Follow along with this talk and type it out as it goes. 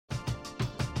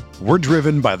We're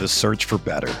driven by the search for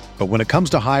better. But when it comes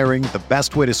to hiring, the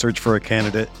best way to search for a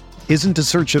candidate isn't to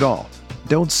search at all.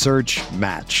 Don't search,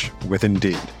 match with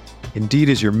Indeed. Indeed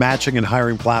is your matching and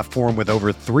hiring platform with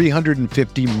over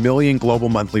 350 million global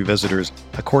monthly visitors,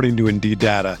 according to Indeed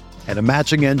data, and a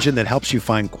matching engine that helps you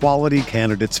find quality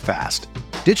candidates fast.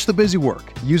 Ditch the busy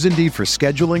work. Use Indeed for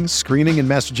scheduling, screening, and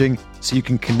messaging so you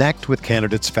can connect with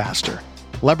candidates faster.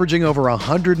 Leveraging over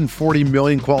 140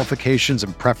 million qualifications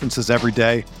and preferences every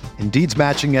day, Indeed's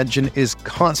matching engine is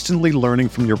constantly learning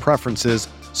from your preferences,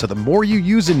 so the more you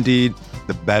use Indeed,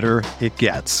 the better it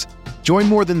gets. Join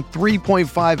more than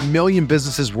 3.5 million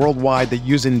businesses worldwide that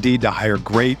use Indeed to hire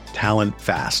great talent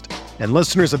fast. And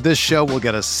listeners of this show will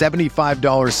get a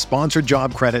 $75 sponsored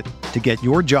job credit to get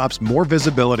your jobs more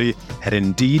visibility at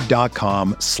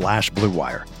Indeed.com/Blue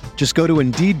Wire. Just go to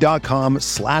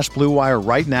Indeed.com/Blue Wire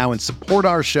right now and support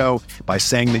our show by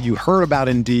saying that you heard about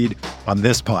Indeed on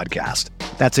this podcast.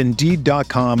 That's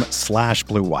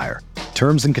Indeed.com/Blue Wire.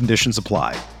 Terms and conditions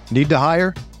apply. Need to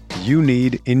hire? You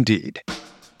need Indeed.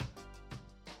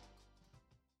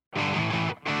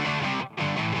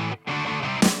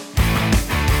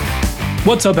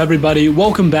 What's up, everybody?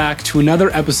 Welcome back to another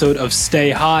episode of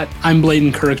Stay Hot. I'm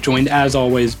Bladen Kirk, joined as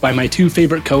always by my two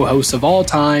favorite co-hosts of all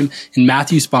time in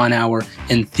Matthew Sponhour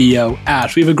and Theo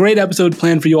Ash. We have a great episode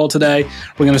planned for you all today.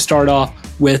 We're going to start off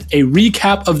with a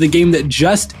recap of the game that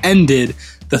just ended,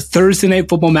 the Thursday night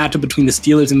football matchup between the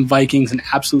Steelers and Vikings, an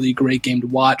absolutely great game to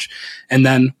watch. And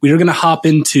then we are going to hop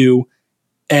into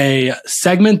a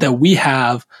segment that we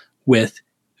have with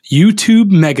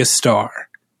YouTube megastar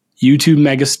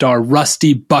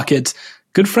Rusty Buckets,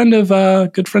 good friend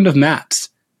of Matt's.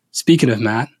 Speaking of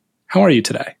Matt, how are you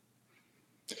today?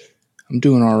 I'm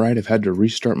doing all right. I've had to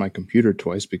restart my computer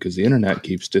twice because the internet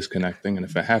keeps disconnecting, and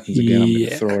if it happens again, I'm going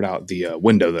to throw it out the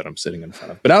window that I'm sitting in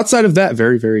front of. But outside of that,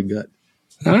 very, very good.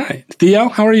 All right. Theo,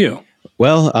 how are you?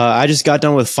 Well, I just got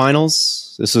done with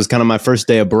finals. This was kind of my first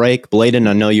day of break. Bladen,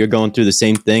 I know you're going through the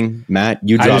same thing. Matt,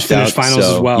 you dropped out, finals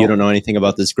so as well. You don't know anything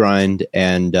about this grind,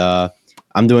 and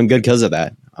I'm doing good because of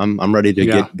that. I'm ready to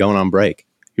get going on break.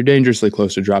 You're dangerously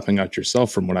close to dropping out yourself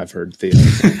from what I've heard, Theo.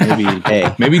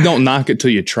 Maybe don't knock it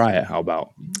till you try it. How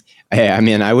about? Hey, I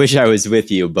mean, I wish I was with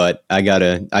you, but I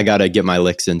gotta get my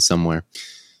licks in somewhere.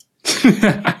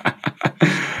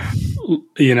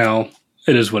 You know,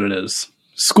 it is what it is.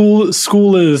 School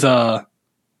is an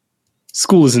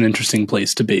interesting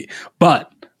place to be.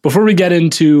 But before we get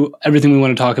into everything we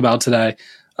want to talk about today,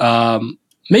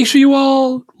 make sure you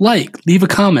all leave a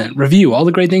comment, review, all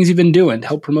the great things you've been doing to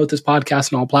help promote this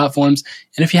podcast on all platforms.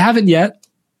 And if you haven't yet,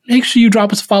 make sure you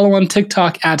drop us a follow on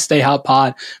TikTok at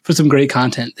StayHotPod for some great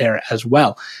content there as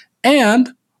well.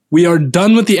 And we are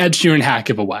done with the Ed Sheeran hat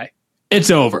giveaway. It's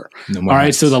over. All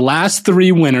right, so the last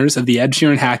three winners of the Ed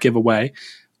Sheeran hat giveaway,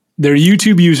 their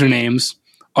YouTube usernames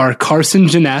are Carson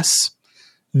Janess,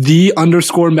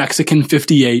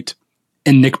 _Mexican58,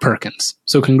 and Nick Perkins.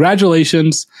 So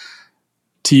congratulations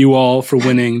to you all for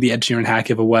winning the Ed Sheeran hat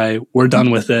giveaway. We're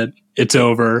done with it. It's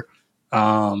over.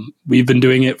 We've been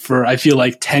doing it for, I feel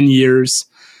like, 10 years,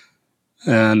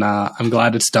 and I'm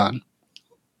glad it's done.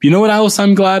 You know what else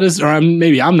I'm glad is, or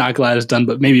maybe I'm not glad it's done,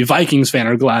 but maybe Vikings fan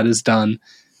are glad it's done,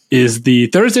 is the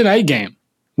Thursday night game,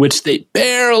 which they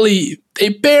barely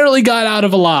got out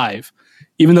of alive,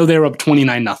 even though they were up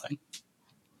 29-0.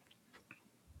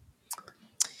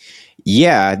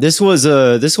 Yeah, this was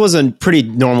a pretty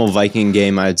normal Viking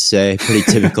game, I'd say. Pretty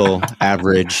typical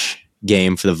average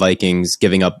game for the Vikings,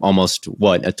 giving up almost a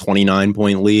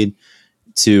 29-point lead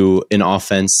to an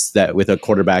offense that with a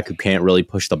quarterback who can't really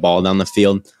push the ball down the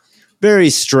field. Very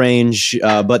strange,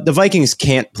 but the Vikings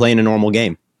can't play in a normal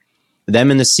game. Them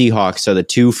and the Seahawks are the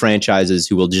two franchises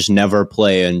who will just never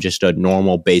play in just a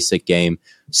normal basic game.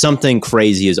 Something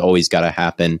crazy has always got to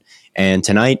happen, and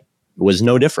tonight was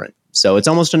no different. So it's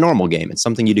almost a normal game. It's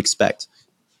something you'd expect.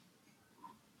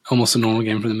 Almost a normal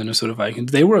game for the Minnesota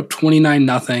Vikings. They were up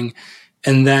 29-0,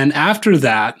 and then after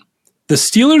that, the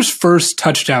Steelers' first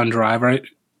touchdown drive, right?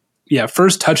 Yeah,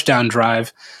 first touchdown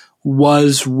drive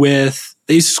was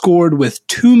they scored with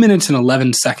 2 minutes and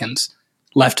 11 seconds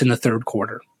left in the third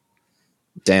quarter.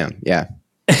 Damn, yeah.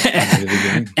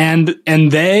 and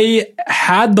they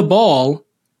had the ball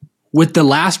with the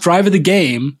last drive of the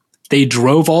game. They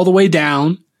drove all the way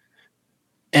down,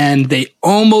 and they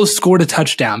almost scored a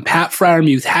touchdown. Pat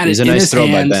Freiermuth had it in his hands. It was a nice throw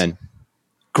by Ben.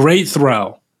 Great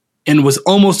throw, and was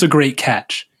almost a great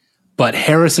catch. But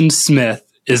Harrison Smith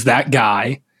is that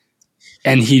guy,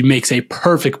 and he makes a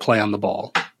perfect play on the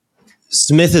ball.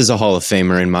 Smith is a Hall of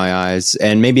Famer in my eyes,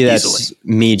 and maybe that's Easily.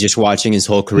 me just watching his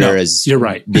whole career as you're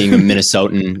right. being a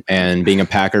Minnesotan and being a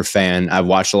Packer fan. I've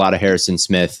watched a lot of Harrison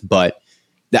Smith, but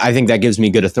I think that gives me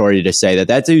good authority to say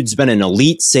that dude's been an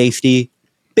elite safety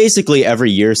basically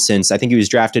every year since I think he was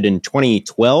drafted in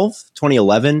 2012,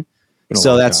 2011.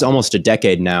 So that's almost a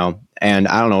decade now. And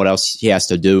I don't know what else he has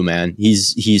to do, man.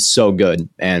 He's so good.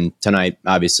 And tonight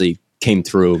obviously came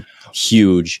through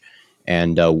huge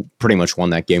and pretty much won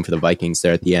that game for the Vikings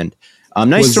there at the end.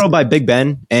 Nice throw by Big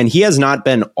Ben. And he has not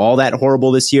been all that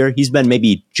horrible this year. He's been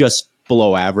maybe just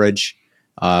below average.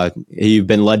 You've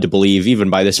been led to believe, even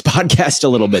by this podcast, a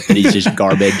little bit that he's just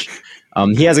garbage.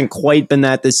 He hasn't quite been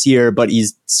that this year, but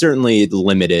he's certainly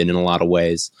limited in a lot of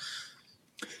ways.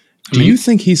 Do you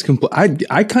think he's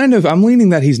I'm leaning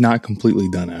that he's not completely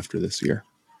done after this year.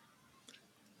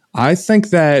 I think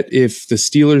that if the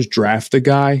Steelers draft a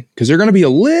guy, because they're going to be a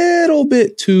little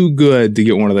bit too good to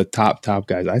get one of the top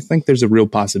guys, I think there's a real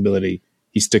possibility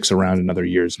he sticks around another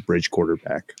year as a bridge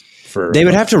quarterback. They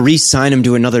would have to re-sign him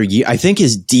to another year. I think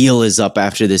his deal is up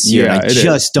after this year. Yeah, and I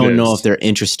just don't know if they're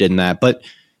interested in that. But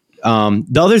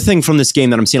the other thing from this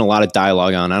game that I'm seeing a lot of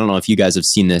dialogue on, I don't know if you guys have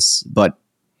seen this, but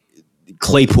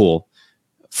Claypool,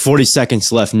 40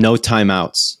 seconds left, no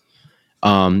timeouts.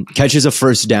 Catches a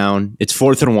first down. It's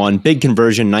 4th and 1. Big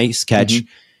conversion, nice catch. Mm-hmm.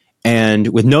 And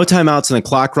with no timeouts and the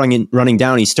clock running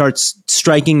down, he starts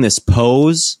striking this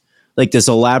pose, like this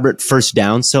elaborate first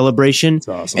down celebration. That's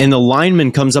awesome. And the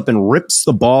lineman comes up and rips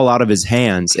the ball out of his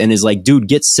hands and is like, dude,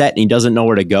 get set. And he doesn't know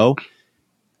where to go.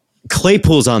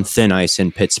 Claypool's on thin ice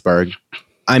in Pittsburgh.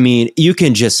 I mean, you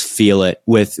can just feel it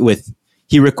with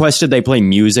he requested they play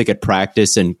music at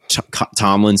practice, and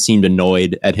Tomlin seemed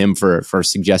annoyed at him for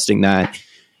suggesting that.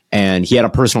 And he had a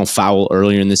personal foul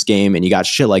earlier in this game, and you got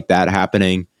shit like that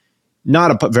happening.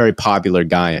 Not a very popular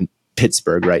guy in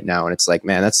Pittsburgh right now. And it's like,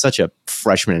 man, that's such a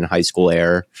freshman in high school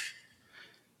error.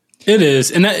 It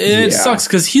is. And it sucks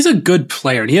because he's a good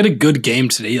player. And he had a good game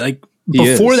today. Like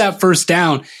before that first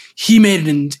down, he made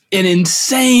an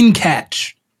insane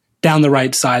catch down the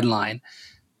right sideline.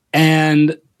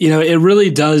 And, you know, it really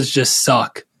does just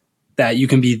suck that you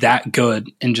can be that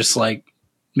good and just like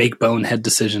make bonehead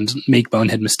decisions, make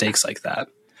bonehead mistakes like that.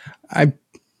 I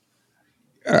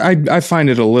find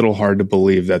it a little hard to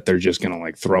believe that they're just going to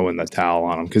like throw in the towel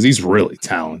on him because he's really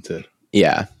talented.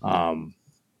 Yeah.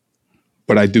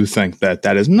 But I do think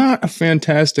that is not a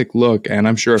fantastic look. And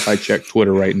I'm sure if I check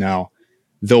Twitter right now,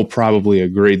 they'll probably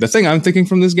agree. The thing I'm thinking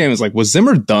from this game is like, was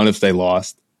Zimmer done if they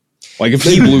lost? Like if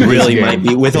they blew really might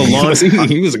be with a long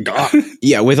he was a god.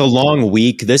 Yeah, with a long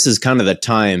week, this is kind of the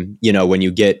time, you know, when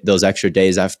you get those extra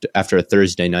days after a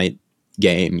Thursday night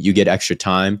game, you get extra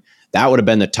time. That would have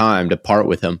been the time to part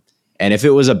with him. And if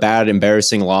it was a bad,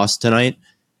 embarrassing loss tonight,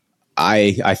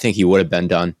 I think he would have been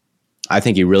done. I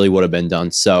think he really would have been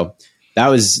done. So that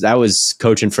was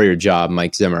coaching for your job,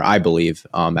 Mike Zimmer, I believe,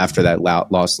 after that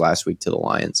loss last week to the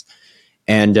Lions.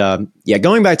 And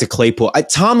going back to Claypool,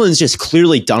 Tomlin's just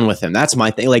clearly done with him. That's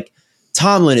my thing. Like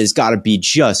Tomlin has got to be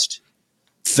just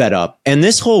fed up. And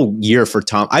this whole year for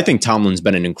I think Tomlin's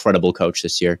been an incredible coach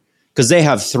this year because they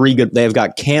have they've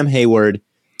got Cam Hayward,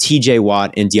 TJ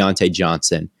Watt, and Deontay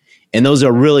Johnson. And those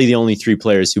are really the only three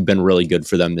players who've been really good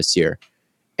for them this year.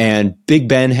 And Big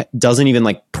Ben doesn't even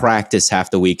like practice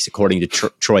half the weeks, according to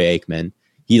Troy Aikman.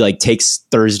 He like takes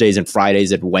Thursdays and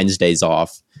Fridays and Wednesdays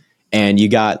off. And you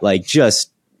got like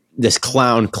just this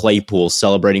clown Claypool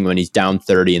celebrating when he's down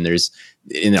 30 and there's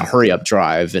in a hurry up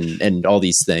drive and all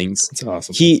these things. That's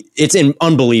awesome. It's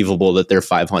unbelievable that they're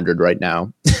 500 right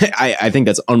now. I think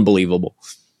that's unbelievable.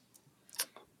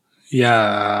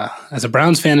 Yeah. As a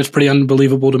Browns fan, it's pretty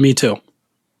unbelievable to me too.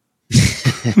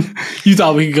 You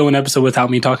thought we could go an episode without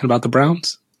me talking about the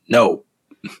Browns? No.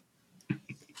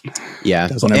 Yeah.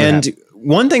 And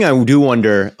one thing I do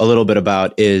wonder a little bit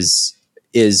about is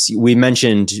we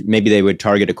mentioned maybe they would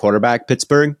target a quarterback,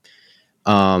 Pittsburgh.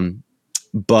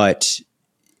 But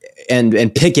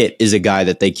Pickett is a guy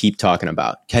that they keep talking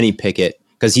about. Kenny Pickett,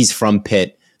 because he's from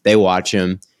Pitt. They watch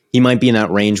him. He might be in that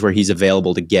range where he's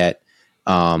available to get.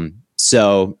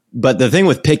 But the thing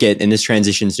with Pickett, and this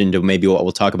transitions into maybe what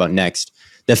we'll talk about next,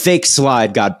 the fake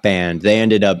slide got banned. They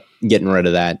ended up getting rid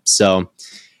of that. So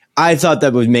I thought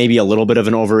that was maybe a little bit of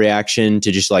an overreaction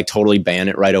to just like totally ban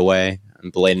it right away.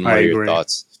 Bladen, what are your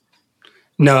thoughts?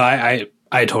 No, I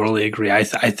totally agree. I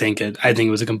think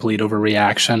it was a complete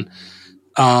overreaction.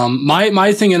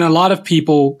 My thing, and a lot of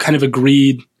people kind of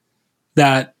agreed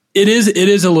that it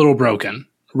is a little broken,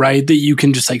 right? That you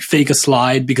can just like fake a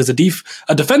slide because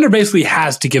a defender basically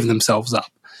has to give themselves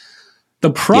up.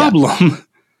 The problem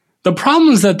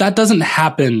is that doesn't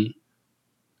happen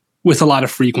with a lot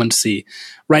of frequency,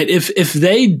 right? If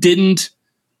they didn't,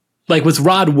 like with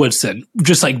Rod Woodson,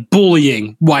 just like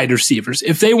bullying wide receivers,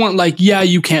 if they weren't like, yeah,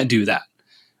 you can't do that,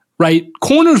 right?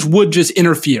 Corners would just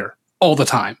interfere all the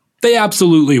time. They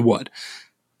absolutely would.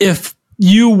 If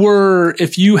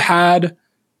you had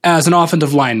as an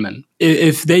offensive lineman,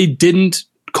 if they didn't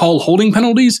call holding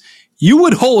penalties, you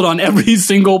would hold on every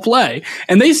single play.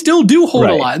 And they still do hold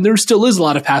a lot. And there still is a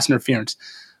lot of pass interference.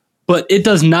 But it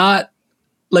does not,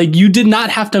 like, you did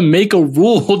not have to make a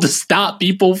rule to stop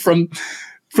people from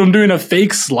doing a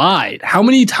fake slide. How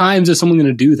many times is someone going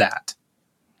to do that?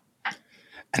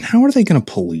 And how are they going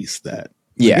to police that?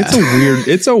 Yeah. Like,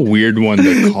 it's a weird one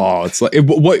to call. It's like,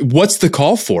 what's the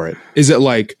call for it? Is it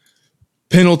like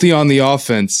penalty on the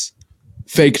offense,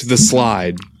 faked the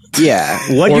slide? Yeah.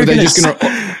 What or are they just going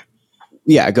to...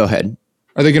 Yeah, go ahead.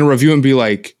 Are they going to review and be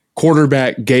like,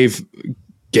 quarterback gave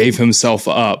himself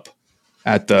up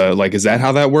at the, like, is that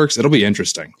how that works? It'll be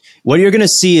interesting. What you're going to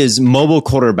see is mobile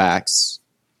quarterbacks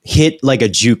hit like a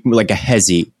juke, like a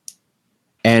hezzy,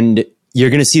 and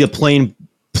you're going to see the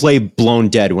play blown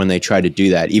dead when they try to do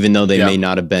that, even though they may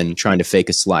not have been trying to fake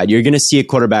a slide. You're going to see a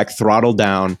quarterback throttle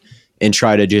down and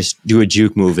try to just do a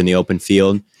juke move in the open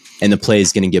field, and the play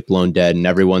is going to get blown dead, and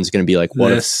everyone's going to be like,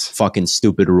 what a fucking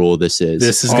stupid rule this is.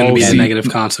 This is going to be a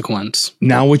negative consequence.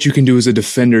 Now what you can do as a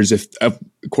defender is if a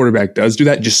quarterback does do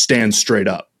that, just stand straight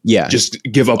up. Yeah. Just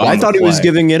give up on I thought the play. He was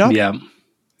giving it up. Yeah.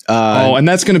 And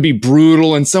that's going to be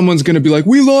brutal, and someone's going to be like,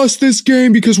 we lost this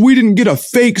game because we didn't get a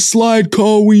fake slide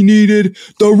call we needed.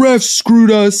 The refs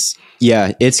screwed us.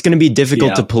 Yeah, it's going to be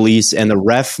difficult to police, and the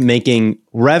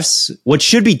refs, what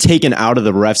should be taken out of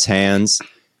the refs' hands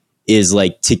is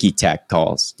like ticky-tack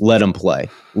calls. Let them play.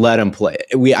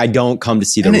 I don't come to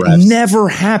see the refs. It never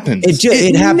happens.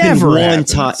 It happened one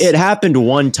time. It happened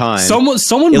one time. Someone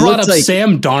brought up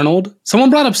Sam Darnold.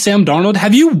 Someone brought up Sam Darnold.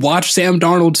 Have you watched Sam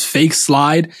Darnold's fake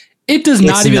slide? It does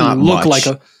not even look like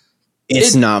a...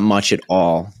 It's not much at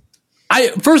all.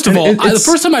 First of all, the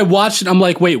first time I watched it, I'm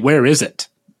like, wait, where is it?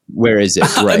 Where is it?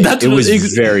 Right. It was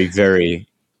very, very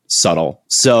subtle.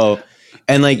 So...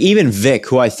 And like even Vic,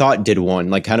 who I thought did one,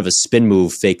 like kind of a spin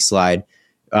move fake slide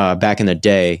back in the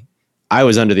day, I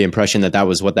was under the impression that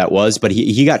was what that was, but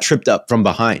he got tripped up from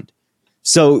behind.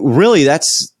 So really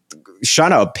that's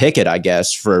shout out Pickett, I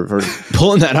guess, for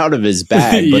pulling that out of his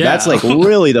bag. But that's like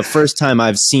really the first time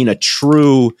I've seen a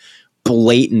true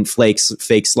blatant fake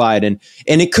slide. And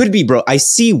it could be, bro. I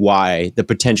see why the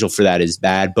potential for that is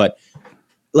bad, but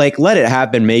like, let it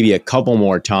happen maybe a couple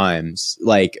more times.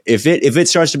 Like, if it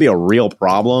starts to be a real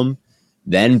problem,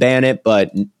 then ban it.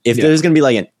 But if there's going to be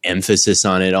like an emphasis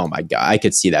on it, oh my God, I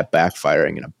could see that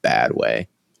backfiring in a bad way.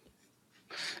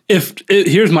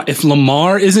 If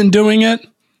Lamar isn't doing it,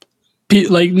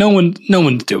 like no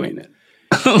one's doing it.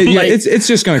 It's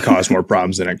just going to cause more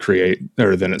problems than it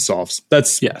solves.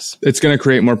 It's going to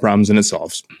create more problems than it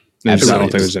solves. I don't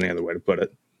think there's any other way to put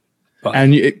it. But,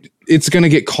 and it's going to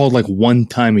get called like one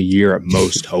time a year at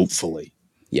most, hopefully.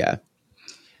 Yeah.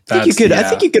 I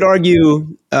think you could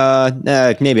argue,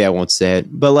 maybe I won't say it,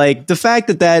 but like the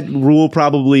fact that rule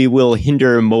probably will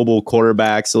hinder mobile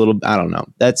quarterbacks a little, I don't know.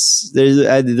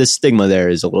 The stigma there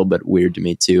is a little bit weird to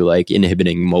me too, like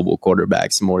inhibiting mobile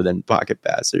quarterbacks more than pocket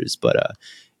passers. But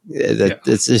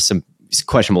there's some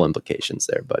questionable implications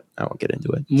there, but I won't get into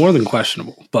it. More than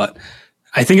questionable, but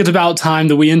I think it's about time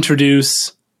that we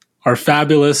introduce our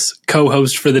fabulous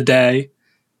co-host for the day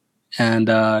and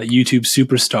YouTube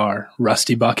superstar,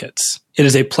 Rusty Buckets. It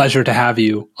is a pleasure to have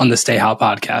you on the Stay Hot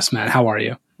podcast, man. How are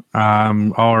you?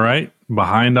 I'm all right.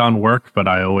 Behind on work, but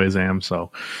I always am.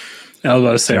 So I was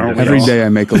about to say, every day I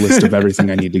make a list of everything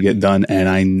I need to get done, and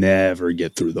I never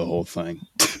get through the whole thing.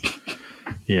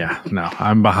 Yeah, no,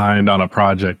 I'm behind on a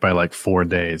project by like 4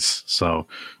 days. So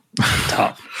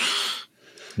tough.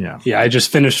 Yeah. I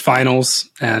just finished finals,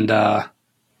 and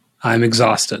I'm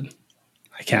exhausted.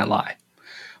 I can't lie.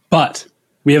 But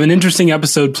we have an interesting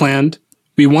episode planned.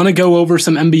 We want to go over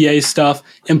some NBA stuff.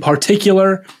 In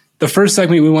particular, the first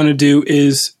segment we want to do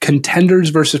is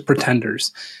contenders versus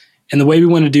pretenders. And the way we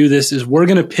want to do this is we're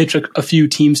going to pitch a few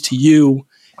teams to you,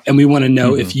 and we want to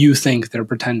know if you think they're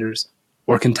pretenders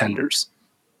or contenders.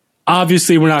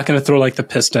 Obviously, we're not going to throw like the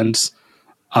Pistons.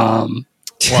 But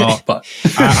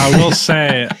I will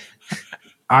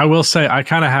say I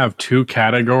kind of have two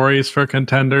categories for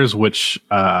contenders, which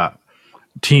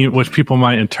people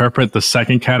might interpret. The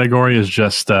second category is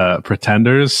just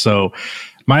pretenders. So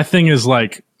my thing is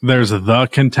like there's the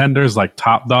contenders, like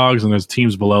top dogs, and there's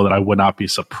teams below that I would not be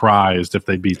surprised if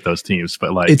they beat those teams.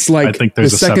 But like it's like I think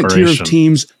there's the a second separation. tier of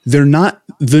teams. They're not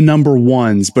the number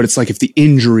ones, but it's like if the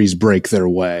injuries break their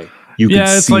way. You can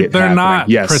it's see like it they're happening. not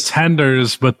Yes.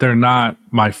 pretenders, but they're not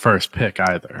my first pick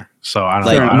either. So I don't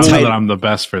Like, know that I'm the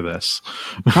best for this.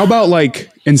 How about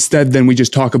like instead then we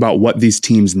just talk about what these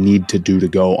teams need to do to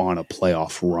go on a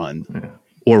playoff run,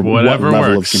 or Whatever what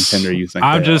level works. of contender you think.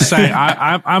 I'm they just are. saying.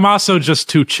 I'm also just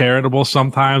too charitable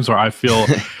sometimes, where I feel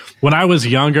when I was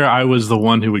younger, I was the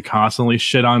one who would constantly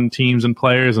shit on teams and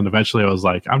players, and eventually I was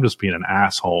like, I'm just being an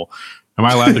asshole. Am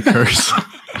I allowed to curse?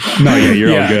 No, yeah,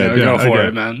 you're all good. No, go for okay.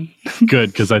 it, man.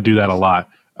 Good, because I do that a lot.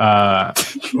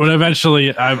 But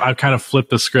eventually I've kind of flipped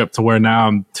the script to where now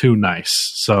I'm too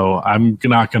nice. So I'm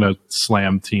not going to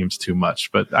slam teams too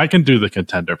much, but I can do the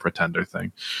contender pretender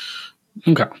thing.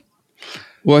 Okay.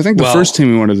 Well, I think the first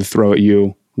team we wanted to throw at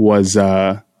you was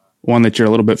one that you're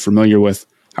a little bit familiar with.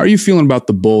 How are you feeling about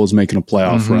the Bulls making a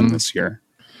playoff run this year?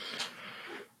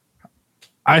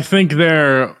 I think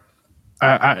they're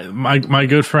my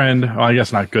good friend, well, I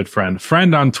guess not good friend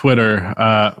on Twitter,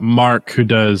 Mark, who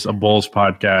does a Bulls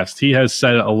podcast. He has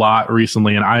said a lot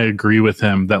recently, and I agree with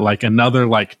him that like another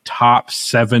like top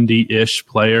 70-ish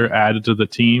player added to the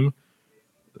team,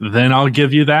 then I'll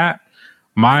give you that.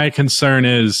 My concern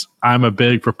is I'm a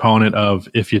big proponent of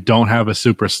if you don't have a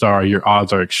superstar, your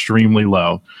odds are extremely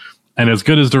low. And as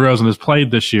good as DeRozan has played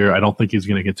this year, I don't think he's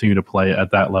going to continue to play at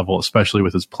that level, especially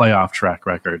with his playoff track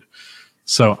record.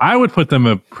 So I would put them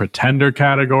a pretender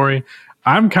category.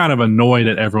 I'm kind of annoyed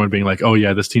at everyone being like, oh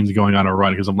yeah, this team's going on a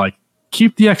run, because I'm like,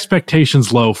 keep the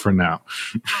expectations low for now.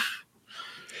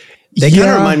 They kind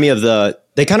of remind me of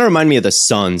the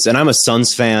Suns, and I'm a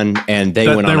Suns fan, and they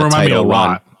went on a title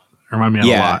run. Remind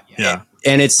me a lot. Yeah.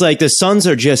 And it's like the Suns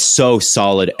are just so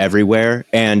solid everywhere,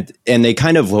 and they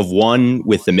kind of have won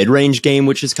with the mid-range game,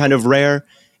 which is kind of rare,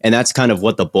 and that's kind of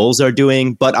what the Bulls are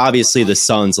doing. But obviously the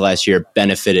Suns last year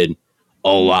benefited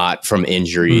a lot from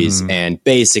injuries, and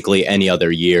basically any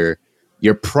other year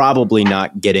you're probably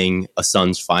not getting a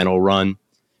Suns final run.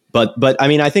 But I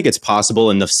mean, I think it's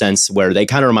possible in the sense where they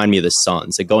kind of remind me of the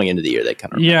Suns. Like going into the year, they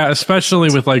kind of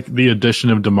especially with like the addition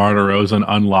of DeMar DeRozan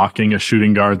unlocking a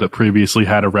shooting guard that previously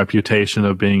had a reputation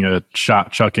of being a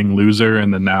shot chucking loser,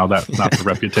 and then now that's not the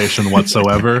reputation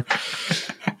whatsoever.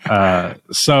 But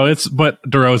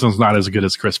DeRozan's not as good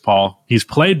as Chris Paul. He's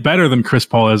played better than Chris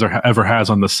Paul ever has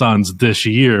on the Suns this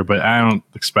year, but I don't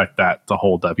expect that to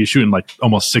hold up. He's shooting like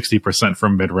almost 60%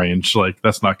 from mid range. Like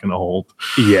that's not going to hold.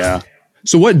 Yeah.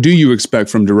 So what do you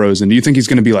expect from DeRozan? Do you think he's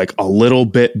going to be like a little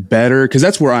bit better? Because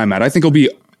that's where I'm at. I think he'll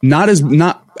be not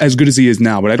as good as he is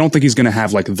now, but I don't think he's going to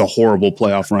have like the horrible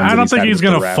playoff runs. I don't think he's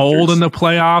going to fold in the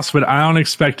playoffs, but I don't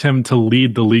expect him to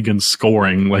lead the league in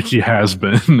scoring like he has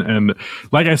been. And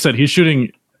like I said, he's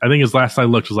shooting, I think his last I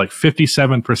looked was like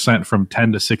 57% from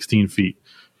 10 to 16 feet,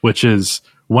 which is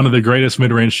one of the greatest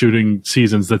mid-range shooting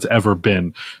seasons that's ever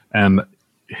been. And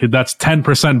that's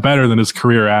 10% better than his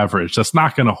career average. That's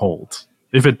not going to hold.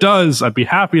 If it does, I'd be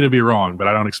happy to be wrong, but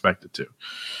I don't expect it to.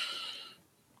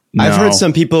 No. I've heard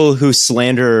some people who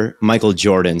slander Michael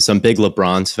Jordan, some big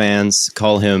LeBron fans,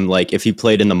 call him like if he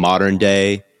played in the modern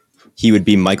day, he'd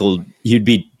be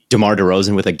DeMar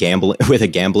DeRozan with a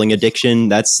gambling addiction.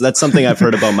 That's something I've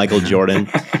heard about Michael Jordan.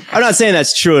 I'm not saying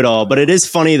that's true at all, but it is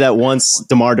funny that once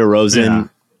DeMar DeRozan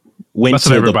went that's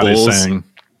to what the Bulls, saying.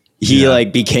 He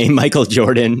like became Michael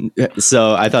Jordan.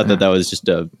 So I thought that was just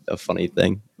a funny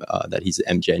thing that he's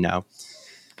MJ now.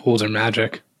 Bulls are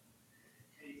magic.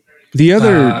 The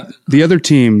other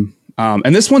team,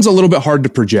 and this one's a little bit hard to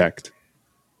project,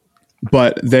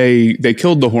 but they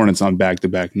killed the Hornets on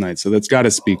back-to-back nights, so that's got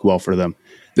to speak well for them.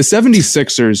 The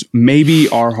 76ers maybe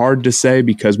are hard to say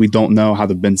because we don't know how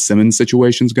the Ben Simmons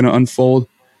situation is going to unfold,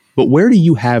 but where do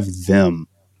you have them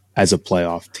as a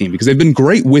playoff team? Because they've been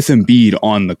great with Embiid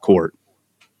on the court.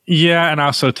 Yeah, and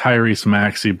also Tyrese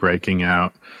Maxey breaking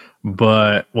out.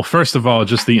 But, well, first of all,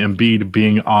 just the Embiid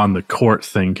being on the court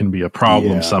thing can be a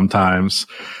problem sometimes.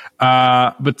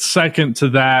 But second to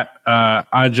that,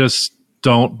 I just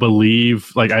don't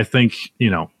believe, like, I think,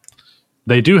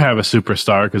 they do have a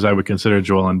superstar, because I would consider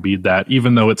Joel Embiid that,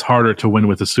 even though it's harder to win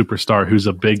with a superstar who's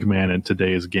a big man in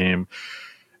today's game.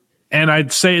 And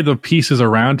I'd say the pieces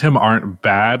around him aren't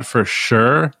bad for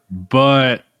sure,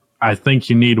 but I think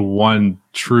you need one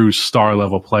true star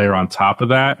level player on top of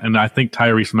that. And I think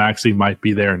Tyrese Maxey might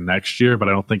be there next year, but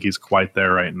I don't think he's quite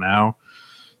there right now.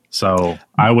 So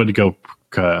I would go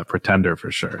pretender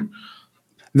for sure.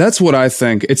 That's what I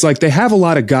think. It's like they have a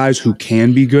lot of guys who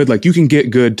can be good. Like you can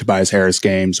get good Tobias Harris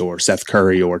games or Seth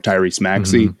Curry or Tyrese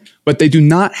Maxey, but they do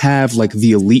not have like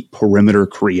the elite perimeter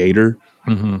creator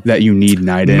that you need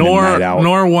night in and night out.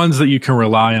 Nor ones that you can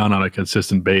rely on a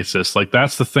consistent basis. Like,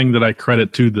 that's the thing that I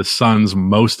credit to the Suns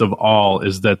most of all,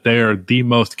 is that they are the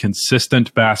most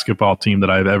consistent basketball team that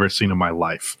I've ever seen in my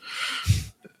life.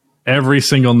 Every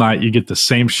single night you get the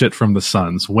same shit from the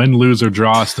Suns. Win, lose, or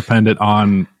draw is dependent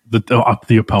on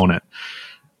the opponent.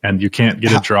 And you can't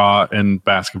get a draw in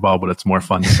basketball, but it's more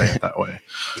fun to say it that way.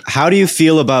 How do you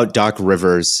feel about Doc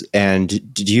Rivers?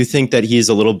 And do you think that he's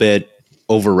a little bit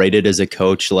overrated as a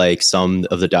coach, like some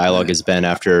of the dialogue has been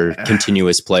after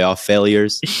continuous playoff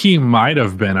failures? He might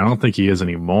have been. I don't think he is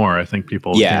anymore. I think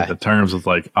people think the terms of,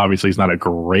 like, obviously he's not a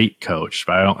great coach,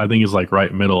 but I think he's like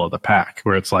right middle of the pack,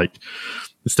 where it's like,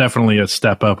 it's definitely a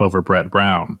step up over Brett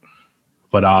Brown,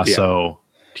 but also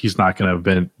he's not going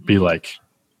to be like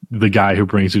the guy who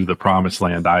brings you to the promised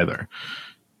land either.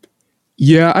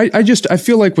 Yeah, I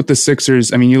feel like with the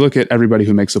Sixers, I mean, you look at everybody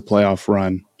who makes a playoff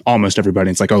run, almost everybody,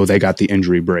 it's like, oh, they got the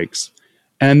injury breaks.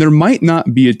 And there might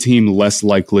not be a team less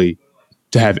likely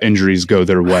to have injuries go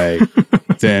their way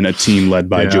than a team led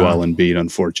by Joel Embiid,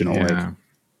 unfortunately.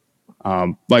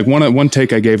 Yeah. Like one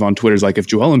take I gave on Twitter is like, if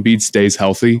Joel Embiid stays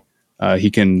healthy,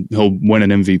 he'll win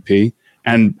an MVP.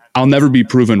 And I'll never be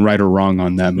proven right or wrong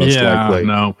on that, most likely.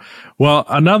 No. Well,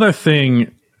 another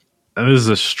thing, and this is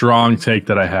a strong take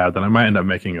that I have that I might end up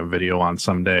making a video on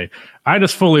someday. I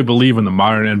just fully believe in the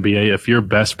modern NBA, if your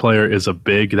best player is a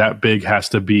big, that big has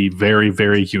to be very,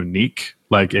 very unique,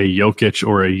 like a Jokic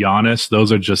or a Giannis.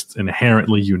 Those are just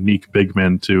inherently unique big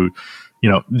men to,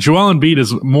 Joel Embiid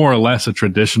is more or less a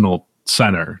traditional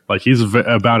center. Like, he's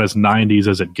about as 90s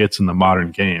as it gets in the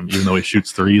modern game, even though he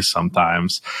shoots threes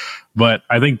sometimes. But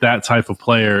I think that type of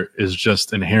player is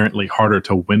just inherently harder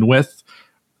to win with.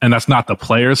 And that's not the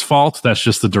player's fault. That's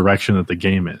just the direction that the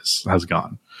game has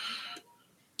gone.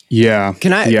 Yeah.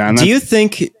 Do you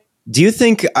think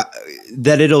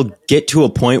that it'll get to a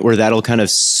point where that'll kind of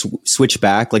switch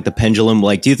back, like the pendulum?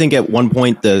 Like, do you think at one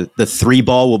point the three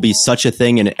ball will be such a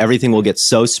thing and everything will get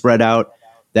so spread out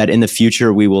that in the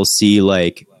future we will see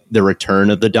like the return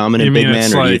of the dominant big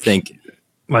man? Or do you think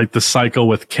like the cycle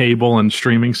with cable and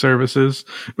streaming services?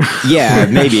 Yeah,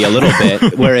 maybe a little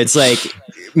bit, where it's like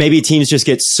maybe teams just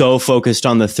get so focused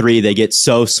on the three, they get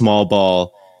so small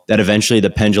ball that eventually the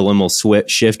pendulum will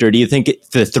shift? Or do you think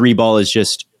the three ball is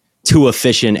just too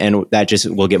efficient and that just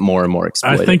will get more and more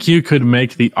exploited? I think you could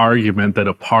make the argument that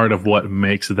a part of what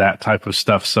makes that type of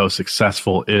stuff so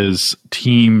successful is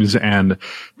teams and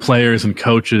players and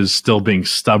coaches still being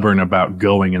stubborn about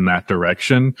going in that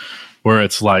direction, where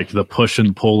it's like the push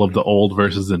and pull of the old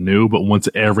versus the new. But once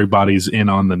everybody's in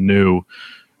on the new,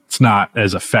 it's not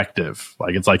as effective.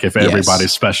 Like, it's like if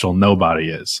everybody's special, nobody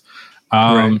is.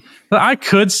 Right. I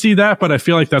could see that, but I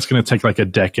feel like that's going to take like a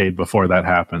decade before that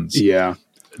happens. Yeah.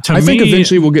 I think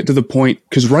eventually we'll get to the point,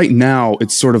 because right now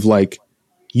it's sort of like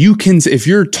if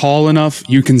you're tall enough,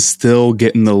 you can still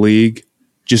get in the league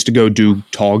just to go do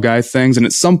tall guy things. And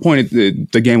at some point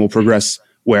the game will progress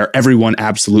where everyone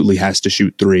absolutely has to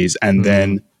shoot threes. And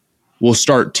then we'll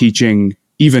start teaching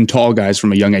even tall guys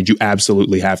from a young age, you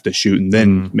absolutely have to shoot. And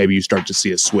then maybe you start to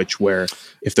see a switch where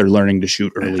if they're learning to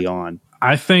shoot early on.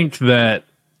 I think that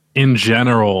in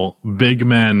general, big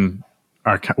men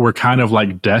were kind of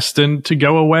like destined to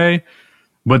go away,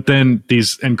 but then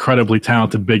these incredibly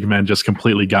talented big men just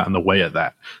completely got in the way of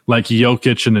that. Like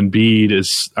Jokic and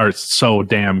Embiid are so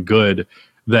damn good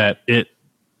that it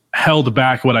held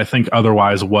back what I think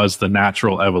otherwise was the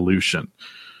natural evolution.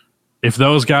 If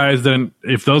those guys didn't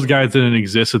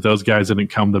exist, if those guys didn't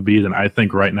come to be, then I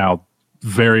think right now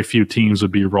very few teams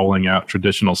would be rolling out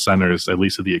traditional centers, at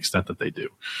least to the extent that they do.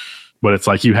 But it's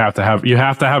like you have to have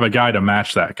a guy to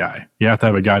match that guy. You have to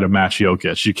have a guy to match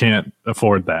Jokic. You can't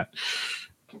afford that.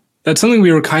 That's something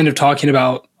we were kind of talking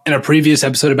about in a previous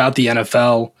episode about the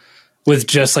NFL, with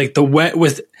just like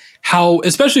with how,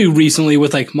 especially recently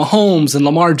with like Mahomes and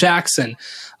Lamar Jackson,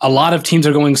 a lot of teams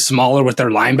are going smaller with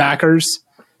their linebackers.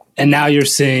 And now you're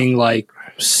seeing like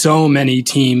so many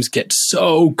teams get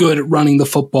so good at running the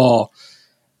football.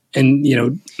 And,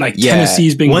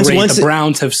 Tennessee's been great. The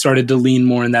Browns have started to lean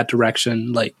more in that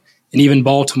direction. Like, and even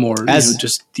Baltimore,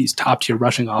 just these top tier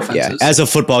rushing offenses. Yeah, as a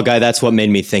football guy, that's what made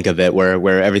me think of it,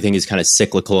 where everything is kind of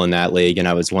cyclical in that league. And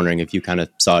I was wondering if you kind of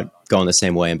saw it going the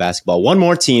same way in basketball. One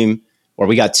more team, or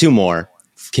we got two more,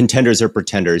 contenders or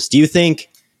pretenders. Do you think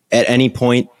at any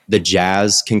point the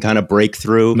Jazz can kind of break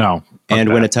through?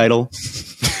 And win a title?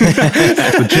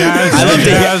 The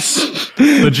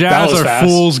Jazz are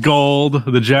fool's gold.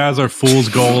 The Jazz are fool's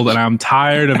gold, and I'm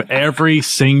tired of every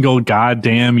single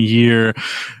goddamn year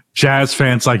Jazz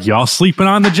fans like, y'all sleeping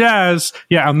on the Jazz.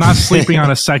 Yeah, I'm not sleeping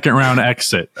on a second round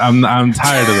exit. I'm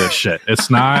tired of this shit. It's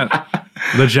not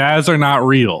The Jazz are not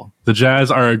real. The Jazz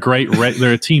are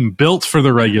they're a team built for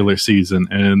the regular season,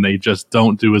 and they just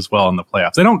don't do as well in the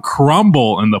playoffs. They don't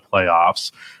crumble in the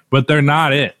playoffs, but they're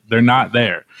not it. They're not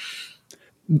there.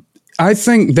 I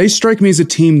think they strike me as a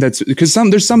team that's, because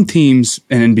there's some teams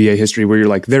in NBA history where you're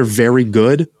like, they're very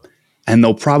good and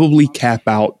they'll probably cap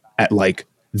out at like,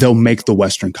 they'll make the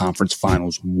Western Conference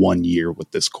Finals 1 year with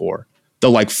this core.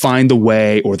 They'll like find a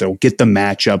way, or they'll get the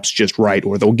matchups just right,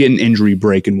 or they'll get an injury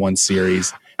break in one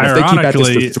series. If they keep at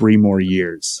this for 3 more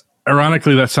years.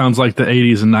 Ironically, that sounds like the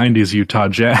 80s and 90s Utah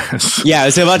Jazz. Yeah, I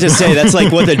was about to say that's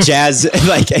like what the Jazz,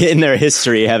 like in their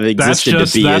history, have existed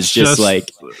to be. It's just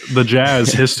like the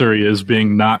Jazz history is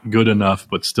being not good enough,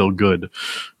 but still good.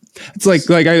 It's like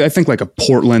I think like a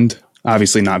Portland,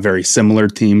 obviously not very similar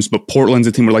teams, but Portland's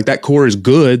a team where like that core is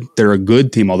good. They're a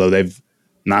good team, although they've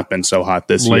not been so hot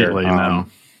this year. No.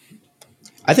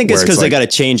 I think it's because they got to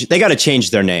change. They got to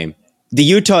change their name. The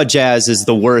Utah Jazz is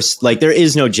the worst. Like there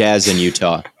is no Jazz in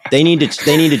Utah. They need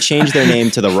to change their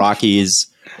name to the Rockies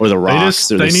or the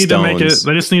Rocks or the Stones.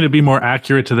 They just need to be more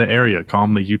accurate to the area. Call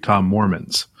them the Utah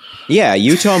Mormons. Yeah,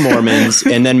 Utah Mormons,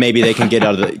 and then maybe they can get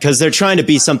out of it because they're trying to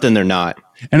be something they're not.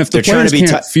 And if the players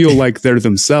can't feel like they're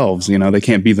themselves, they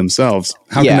can't be themselves.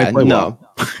 How can they play well?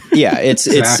 Yeah,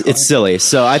 it's silly.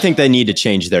 So I think they need to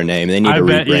change their name. They need to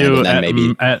rebrand, and then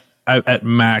maybe at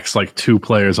max, like 2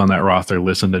 players on that roster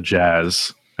listen to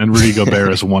Jazz, and Rudy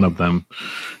Gobert is one of them.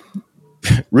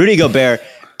 Rudy Gobert,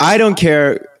 I don't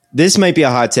care. This might be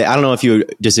a hot take. I don't know if you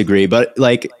disagree, but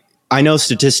like I know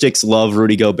statistics love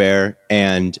Rudy Gobert,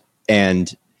 and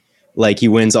like he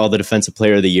wins all the Defensive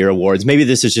Player of the Year awards. Maybe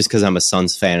this is just because I'm a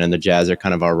Suns fan and the Jazz are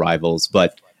kind of our rivals,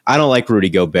 but I don't like Rudy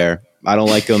Gobert. I don't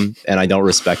like him, and I don't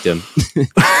respect him.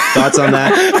 Thoughts on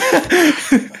that?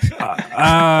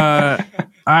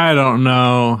 I don't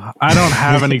know. I don't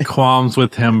have any qualms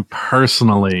with him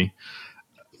personally.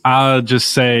 I'll just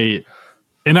say,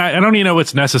 and I don't even know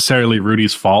it's necessarily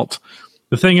Rudy's fault.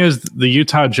 The thing is, the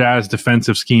Utah Jazz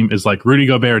defensive scheme is like Rudy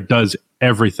Gobert does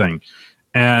everything.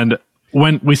 And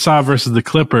when we saw versus the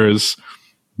Clippers,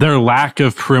 their lack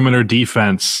of perimeter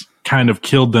defense kind of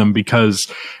killed them because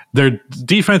their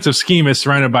defensive scheme is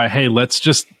surrounded by, hey, let's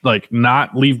just like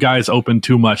not leave guys open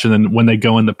too much. And then when they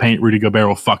go in the paint, Rudy Gobert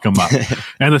will fuck them up.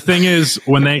 And the thing is,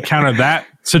 when they encounter that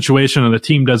situation and the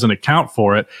team doesn't account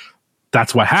for it,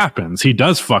 that's what happens. He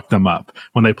does fuck them up.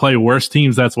 When they play worse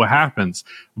teams, that's what happens.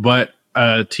 But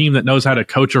a team that knows how to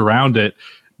coach around it,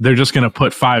 they're just going to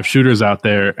put 5 shooters out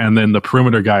there, and then the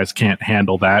perimeter guys can't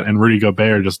handle that, and Rudy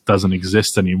Gobert just doesn't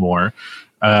exist anymore.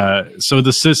 So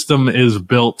the system is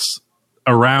built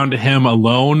around him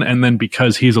alone, and then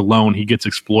because he's alone, he gets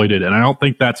exploited. And I don't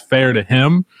think that's fair to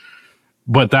him,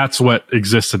 but that's what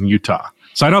exists in Utah.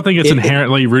 So I don't think it's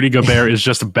inherently Rudy Gobert is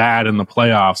just bad in the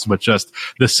playoffs, but just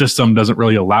the system doesn't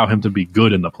really allow him to be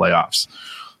good in the playoffs.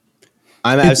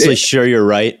 I'm absolutely sure you're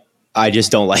right. I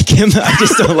just don't like him. I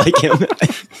just don't like him.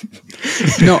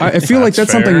 No, I feel like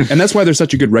that's fair. Something, and that's why they're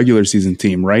such a good regular season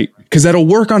team, right? Because that'll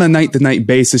work on a night-to-night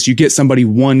basis. You get somebody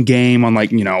one game on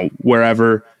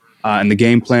wherever, and the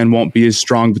game plan won't be as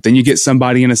strong. But then you get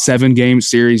somebody in a 7-game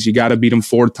series. You got to beat them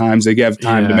 4 times. They have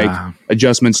time to make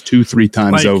adjustments 2-3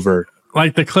 times over.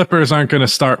 Like the Clippers aren't going to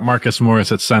start Marcus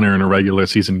Morris at center in a regular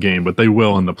season game, but they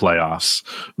will in the playoffs.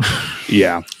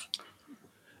 Yeah.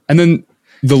 And then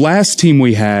the last team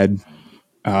we had,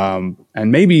 and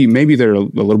maybe they're a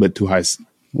little bit too high.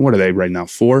 What are they right now?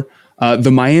 4?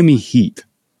 The Miami Heat.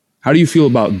 How do you feel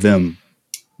about them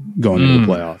going into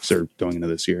the playoffs or going into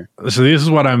this year? So this is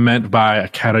what I meant by a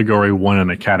category 1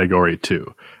 and a category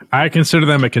 2. I consider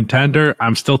them a contender.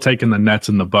 I'm still taking the Nets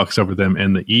and the Bucks over them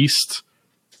in the East.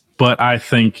 But I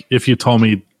think if you told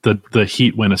me the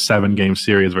Heat win a 7-game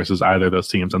series versus either of those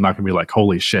teams, I'm not going to be like,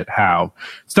 holy shit, how?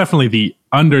 It's definitely the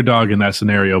underdog in that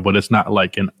scenario, but it's not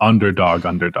like an underdog.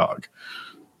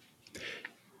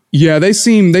 Yeah, they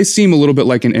seem a little bit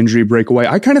like an injury breakaway.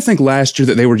 I kind of think last year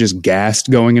that they were just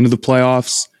gassed going into the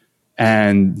playoffs,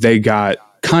 and they got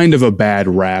kind of a bad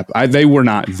rap. They were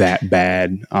not that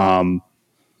bad. And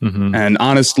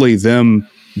honestly, them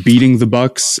beating the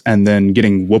Bucks and then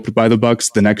getting whooped by the Bucks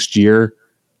the next year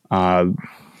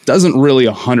doesn't really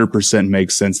 100%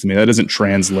 make sense to me. That doesn't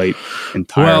translate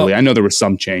entirely. Well, I know there were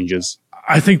some changes.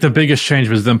 I think the biggest change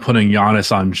was them putting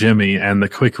Giannis on Jimmy and the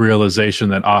quick realization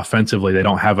that offensively they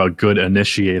don't have a good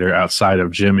initiator outside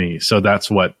of Jimmy. So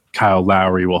that's what Kyle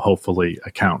Lowry will hopefully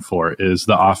account for, is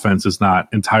the offense is not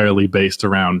entirely based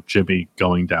around Jimmy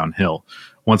going downhill.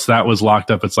 Once that was locked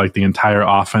up, it's like the entire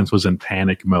offense was in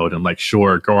panic mode. And like,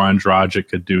 sure, Goran Dragic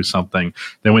could do something.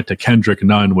 They went to Kendrick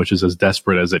Nunn, which is as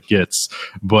desperate as it gets.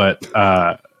 But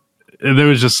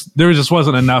there just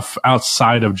wasn't enough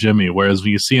outside of Jimmy. Whereas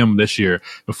when you see him this year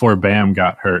before Bam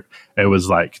got hurt, it was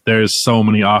like there's so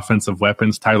many offensive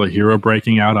weapons. Tyler Hero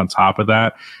breaking out on top of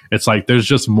that. It's like there's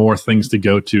just more things to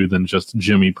go to than just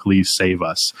Jimmy, please save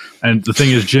us. And the thing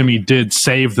is, Jimmy did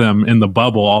save them in the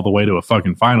bubble all the way to a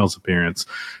fucking finals appearance.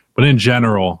 But in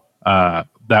general, I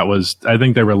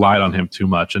think they relied on him too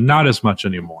much and not as much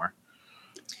anymore.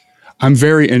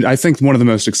 And I think one of the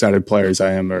most excited players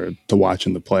I am to watch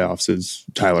in the playoffs is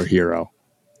Tyler Hero.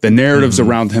 The narratives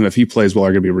around him, if he plays well, are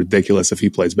going to be ridiculous. If he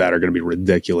plays bad, are going to be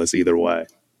ridiculous either way.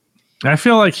 I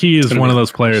feel like he is one of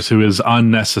those players who is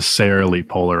unnecessarily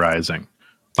polarizing.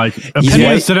 Like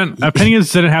opinions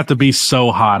didn't have to be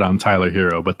so hot on Tyler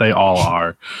Hero, but they all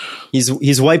are.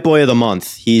 He's white boy of the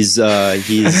month. He's I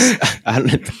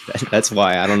don't, that's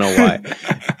why. I don't know why.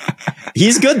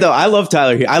 He's good though. I love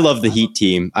Tyler Hero. I love the Heat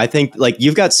team. I think like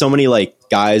you've got so many like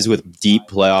guys with deep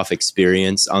playoff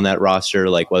experience on that roster,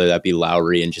 like whether that be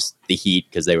Lowry and just the Heat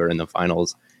because they were in the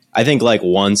finals. I think like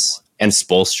once and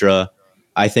Spoelstra,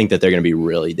 I think that they're going to be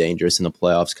really dangerous in the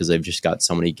playoffs because they've just got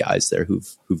so many guys there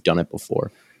who've done it before.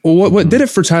 Well, what did it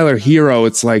for Tyler Hero?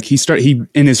 It's like he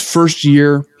in his first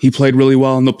year he played really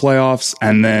well in the playoffs,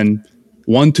 and then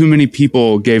one too many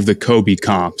people gave the Kobe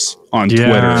comps on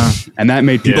Twitter, and that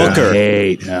made people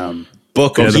hate him.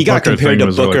 Booker, he got Booker compared to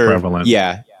Booker,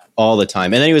 really all the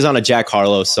time, and then he was on a Jack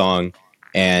Harlow song,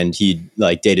 and he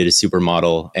like dated a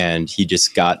supermodel, and he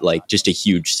just got like just a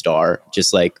huge star,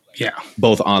 just like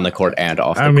both on the court and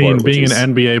off the court. I mean, being an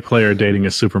NBA player dating a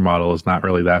supermodel is not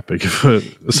really that big of a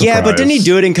surprise. Yeah, but didn't he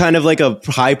do it in kind of like a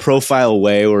high profile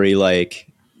way where he like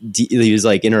he was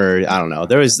like in her, I don't know.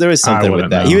 There was something with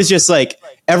that. He was just like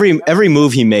every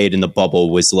move he made in the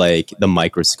bubble was like the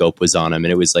microscope was on him,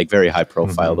 and it was like very high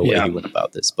profile the way he went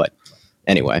about this. But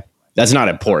anyway, that's not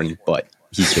important, but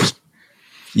he's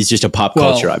just a pop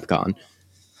culture icon.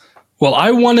 Well,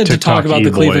 I wanted to talk about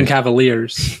the Cleveland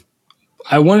Cavaliers.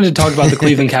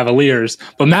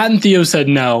 but Matt and Theo said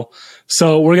no.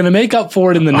 So we're going to make up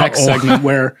for it in the next segment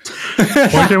where...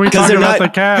 Why can't we talk about the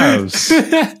Cavs?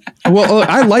 Well,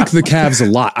 I like the Cavs a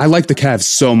lot. I like the Cavs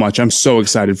so much. I'm so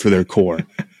excited for their core.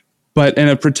 But in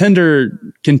a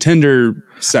contender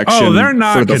section they're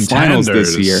not for the finals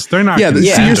this year. They're not so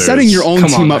you're setting your own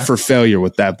team up for failure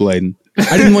with that, Bladen.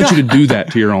 I didn't want you to do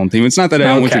that to your own team. It's not that I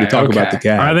don't want you to talk about the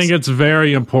Cavs. I think it's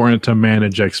very important to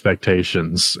manage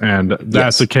expectations, and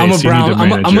that's the case.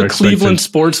 I'm a Cleveland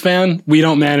sports fan. We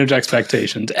don't manage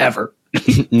expectations ever.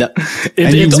 No,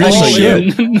 it's all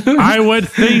in. I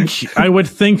would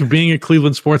think being a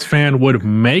Cleveland sports fan would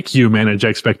make you manage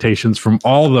expectations from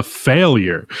all the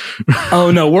failure.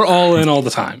 Oh no, we're all in all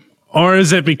the time. Or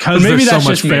is it because there's so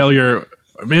much failure?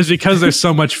 I mean, it's because there's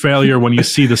so much failure when you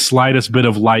see the slightest bit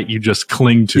of light, you just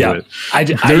cling to it.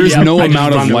 There is no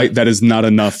amount of light that is not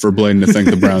enough for Bladen to think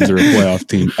the Browns are a playoff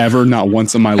team. Ever, not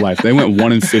once in my life. They went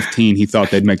 1-15. He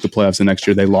thought they'd make the playoffs the next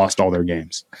year. They lost all their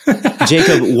games.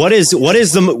 Jacob, what is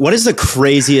the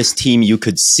craziest team you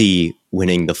could see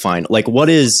winning the final? Like, what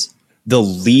is the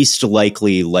least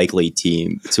likely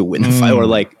team to win the final? Or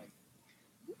like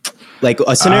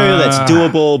a scenario that's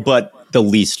doable, but the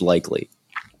least likely.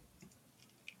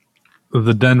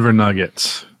 The Denver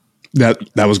Nuggets. That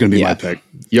was going to be my pick.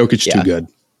 Jokic too good.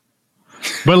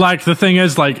 But like the thing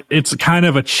is, like it's kind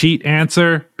of a cheat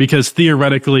answer because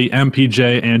theoretically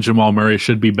MPJ and Jamal Murray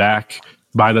should be back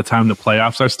by the time the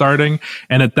playoffs are starting.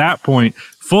 And at that point,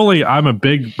 I'm a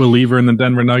big believer in the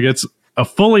Denver Nuggets. A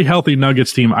fully healthy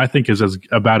Nuggets team, I think, is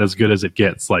about as good as it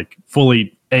gets. Like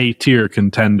fully A-tier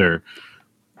contender,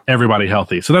 everybody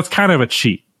healthy. So that's kind of a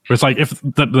cheat. It's like if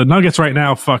the Nuggets right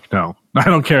now, fuck no. I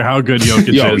don't care how good Jokic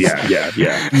is.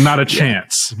 Yeah. Not a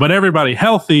chance. But everybody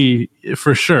healthy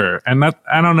for sure. And that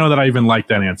I don't know that I even like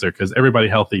that answer because everybody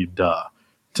healthy,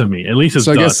 to me. At least it's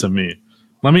to me.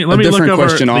 Let me look over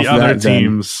the other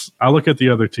teams. I'll look at the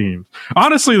other teams.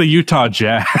 Honestly, the Utah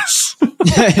Jazz.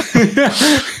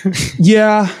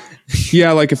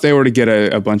 Yeah, like if they were to get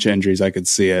a bunch of injuries, I could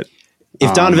see it.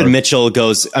 If Donovan Mitchell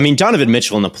goes, I mean, Donovan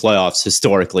Mitchell in the playoffs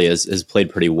historically has played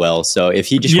pretty well. So if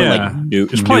he just went like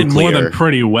he's played more than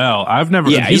pretty well. I've never.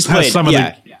 Yeah, he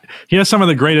has some of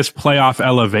the greatest playoff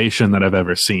elevation that I've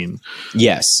ever seen.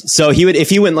 Yes. So if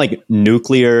he went like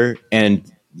nuclear and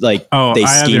like they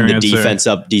schemed the defense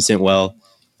up decent well.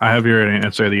 I have your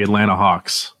answer. The Atlanta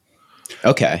Hawks.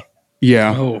 Okay.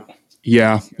 Yeah. Oh.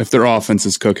 Yeah. If their offense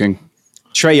is cooking.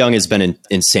 Trae Young has been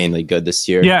insanely good this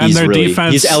year. Yeah, and their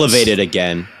defense... He's elevated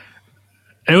again.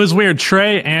 It was weird.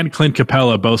 Trae and Clint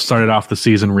Capella both started off the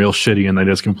season real shitty, and they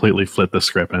just completely flipped the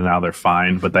script, and now they're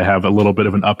fine. But they have a little bit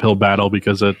of an uphill battle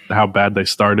because of how bad they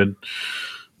started.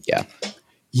 Yeah.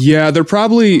 Yeah, they're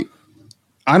probably...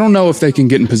 I don't know if they can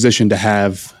get in position to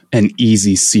have an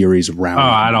easy series round. Oh,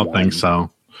 I don't think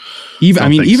so.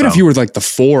 Even if you were like the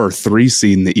 4 or 3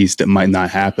 seed in the East, it might not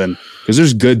happen because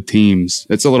there's good teams.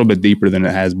 It's a little bit deeper than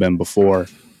it has been before.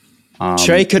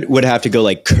 Trey would have to go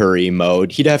like Curry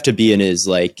mode. He'd have to be in his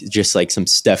just some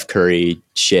Steph Curry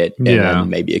shit, and then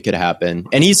maybe it could happen.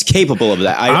 And he's capable of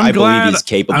that. I believe he's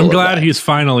capable. I'm glad he's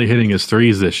finally hitting his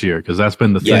threes this year because that's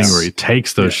been the thing where he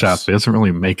takes those shots, but he doesn't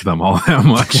really make them all that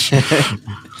much.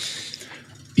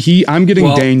 I'm getting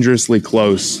dangerously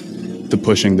close to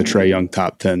pushing the Trae Young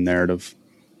top 10 narrative.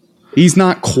 He's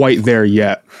not quite there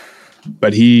yet,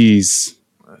 but he's.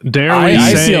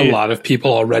 I see a lot of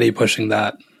people already pushing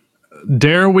that.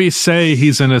 Dare we say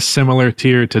he's in a similar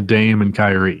tier to Dame and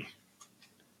Kyrie?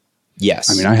 Yes.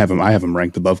 I mean, I have him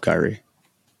ranked above Kyrie.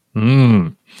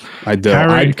 I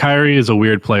do. Kyrie is a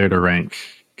weird player to rank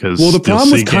because the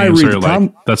problem with Kyrie,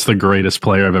 that's the greatest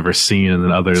player I've ever seen, and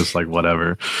then others like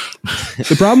whatever.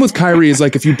 The problem with Kyrie is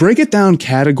like if you break it down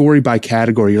category by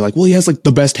category, you're like, well, he has like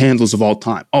the best handles of all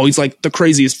time. Oh, he's like the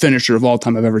craziest finisher of all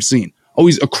time I've ever seen. Oh,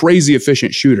 he's a crazy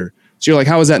efficient shooter. So you're like,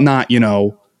 how is that not,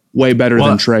 way better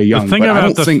than Trae Young?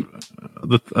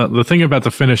 The thing about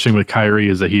the finishing with Kyrie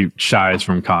is that he shies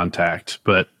from contact,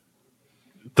 but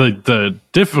the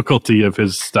difficulty of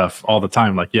his stuff all the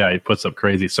time, he puts up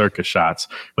crazy circus shots,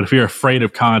 but if you're afraid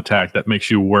of contact, that makes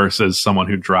you worse as someone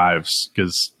who drives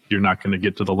because you're not going to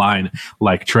get to the line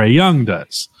like Trae Young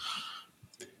does.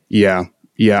 Yeah,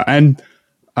 and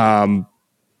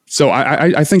so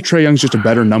I think Trae Young's just a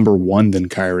better number 1 than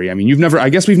Kyrie. I mean, we've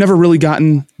never really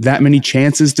gotten that many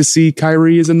chances to see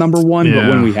Kyrie as a number 1, but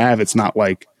when we have, it's not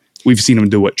like we've seen him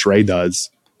do what Trae does.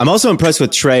 I'm also impressed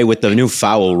with Trae with the new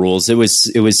foul rules. It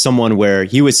was someone where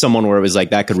it was like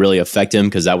that could really affect him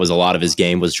because that was a lot of his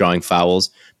game was drawing fouls.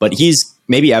 But he's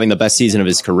maybe having the best season of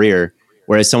his career,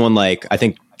 whereas someone like I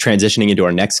think transitioning into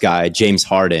our next guy, James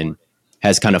Harden,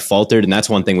 has kind of faltered, and that's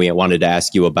one thing we wanted to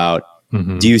ask you about.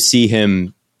 Mm-hmm. Do you see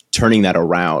him turning that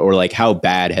around, or like how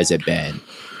bad has it been?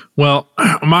 Well,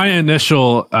 my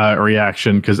initial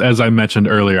reaction, because as I mentioned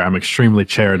earlier, I'm extremely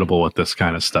charitable with this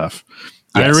kind of stuff.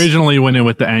 Yes. I originally went in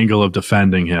with the angle of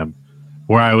defending him,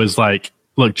 where I was like,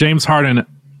 look, James Harden,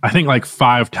 I think like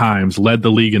 5 times led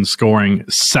the league in scoring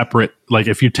separate. Like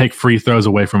if you take free throws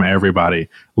away from everybody,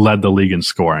 led the league in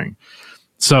scoring.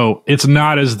 So it's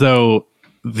not as though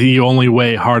the only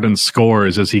way Harden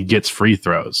scores is he gets free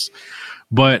throws.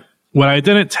 But what I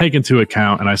didn't take into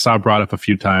account, and I saw brought up a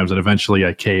few times, and eventually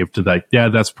I caved to that, yeah,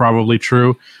 that's probably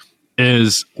true,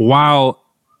 is while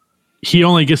he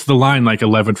only gets to the line like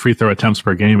 11 free throw attempts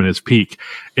per game in his peak,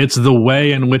 it's the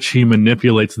way in which he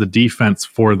manipulates the defense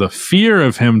for the fear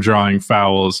of him drawing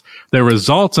fouls that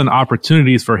results in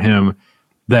opportunities for him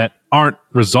that aren't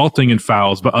resulting in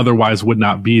fouls, but otherwise would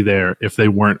not be there if they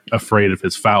weren't afraid of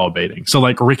his foul baiting. So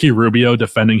like Ricky Rubio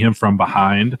defending him from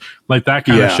behind, like that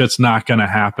kind of shit's not going to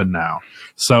happen now.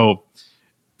 So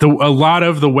a lot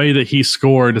of the way that he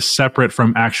scored separate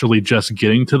from actually just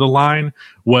getting to the line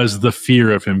was the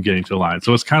fear of him getting to the line.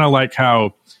 So it's kind of like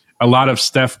how a lot of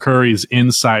Steph Curry's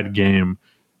inside game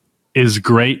is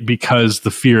great because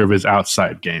the fear of his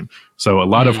outside game. So a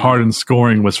lot of Harden's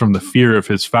scoring was from the fear of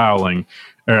his fouling,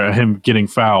 or him getting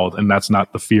fouled, and that's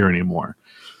not the fear anymore.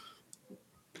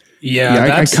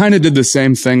 I kind of did the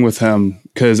same thing with him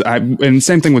and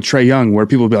same thing with Trae Young, where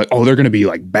people would be like, oh, they're going to be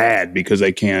like bad because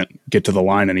they can't get to the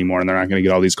line anymore and they're not going to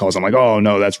get all these calls. I'm like, oh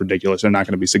no, that's ridiculous. They're not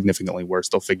going to be significantly worse.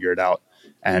 They'll figure it out.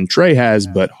 And Trae has,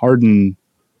 but Harden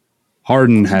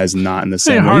has not in the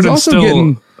same way. He's also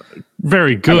getting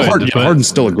very good. Harden's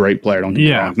still a great player. Don't get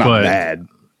me wrong. Not bad.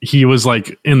 He was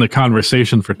like in the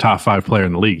conversation for top 5 player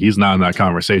in the league. He's not in that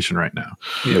conversation right now.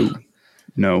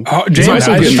 No. I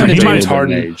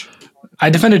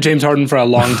defended James Harden for a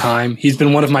long time. He's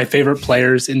been one of my favorite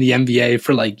players in the NBA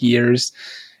for like years.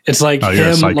 It's like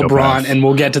him, LeBron, and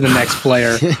we'll get to the next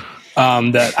player.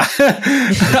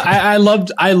 I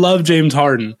love James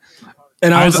Harden.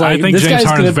 And I think James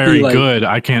Harden's very good.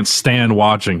 I can't stand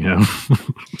watching him.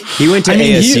 He went to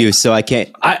ASU, so I can't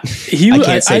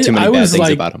say too many bad things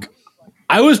about him.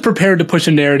 I was prepared to push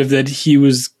a narrative that he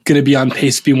was going to be on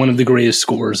pace to be one of the greatest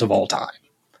scorers of all time.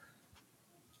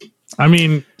 I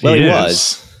mean, he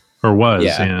was.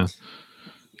 Yeah.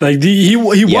 Like he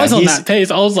was on that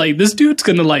pace. I was like, this dude's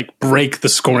going to like break the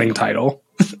scoring title.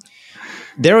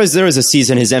 There was a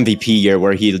season, his MVP year,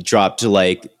 where he dropped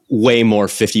like way more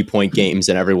 50-point games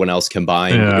than everyone else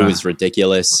combined. Yeah. It was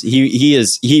ridiculous. He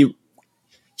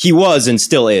was and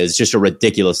still is just a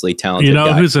ridiculously talented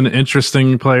guy. Who's an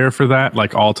interesting player for that,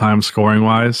 like all-time scoring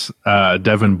wise?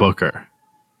 Devin Booker.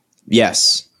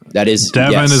 Yes. That is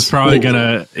Devin is probably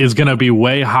gonna be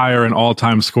way higher in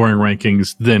all-time scoring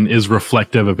rankings than is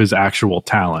reflective of his actual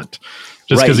talent.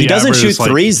 Just right, he doesn't shoot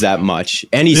threes that much,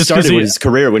 and he started with his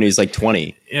career when he was like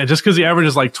 20. Yeah, just because he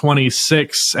averages like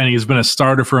 26, and he's been a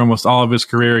starter for almost all of his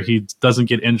career, he doesn't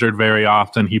get injured very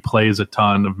often. He plays a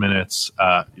ton of minutes.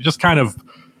 Just kind of,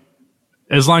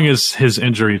 as long as his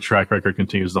injury track record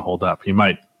continues to hold up, he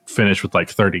might finish with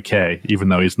like 30K, even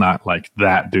though he's not like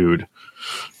that dude.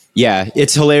 Yeah,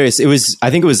 it's hilarious.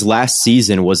 I think it was last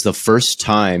season was the first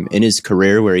time in his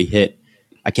career where he hit,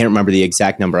 I can't remember the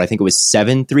exact number. I think it was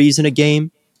 7 threes in a game.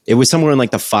 It was somewhere in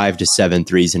like the 5 to 7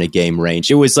 threes in a game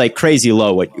range. It was like crazy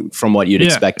low from what you'd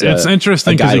expect. It's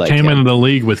interesting because he came him into the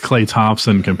league with Klay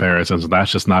Thompson comparisons.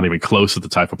 That's just not even close to the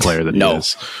type of player that he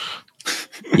is.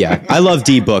 Yeah, I love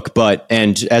D-Book,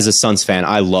 and as a Suns fan,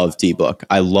 I love D-Book.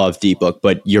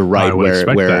 But you're right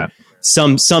where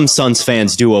some Suns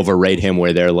fans do overrate him,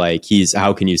 where they're like,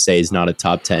 how can you say he's not a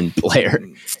top 10 player?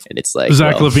 And it's like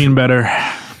Zach LaVine better.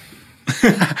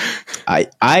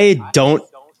 I don't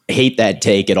hate that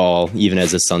take at all, even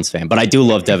as a Suns fan, but I do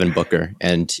love Devin Booker,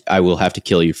 and I will have to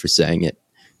kill you for saying it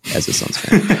as a Suns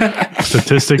fan.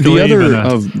 Statistically,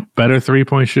 better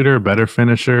 3-point shooter, better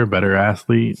finisher, better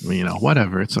athlete,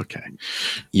 whatever. It's okay.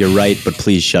 You're right, but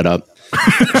please shut up.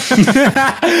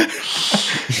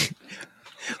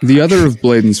 The other of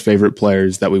Bladen's favorite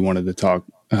players that we wanted to talk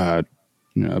about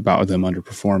them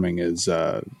underperforming is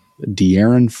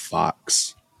De'Aaron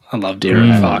Fox. I love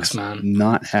De'Aaron Fox, man.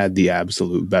 Not had the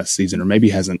absolute best season, or maybe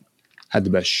hasn't had the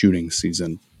best shooting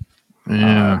season.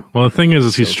 Yeah. Well, the thing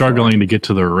is he's struggling to get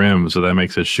to the rim, so that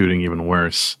makes his shooting even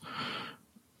worse.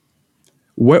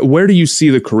 Where do you see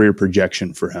the career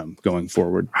projection for him going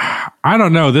forward? I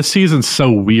don't know. This season's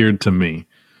so weird to me.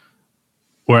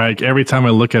 Where like every time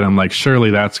I look at him, like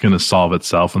surely that's going to solve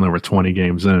itself, and there were 20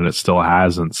 games in and it still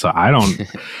hasn't. So I don't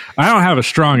have a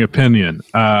strong opinion.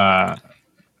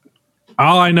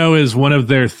 All I know is one of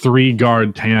their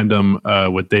 3-guard tandem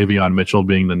with Davion Mitchell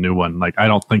being the new one. Like I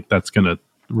don't think that's going to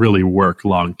really work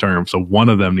long term. So one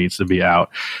of them needs to be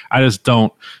out. I don't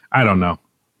know.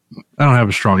 I don't have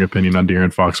a strong opinion on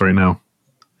De'Aaron Fox right now.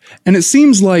 And it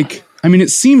seems like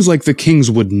the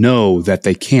Kings would know that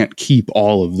they can't keep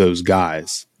all of those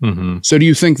guys. Mm-hmm. So do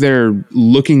you think they're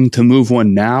looking to move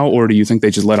one now, or do you think they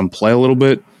just let him play a little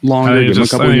bit longer? I think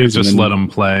just let him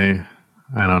play.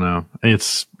 I don't know.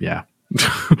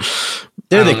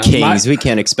 They're the Kings. We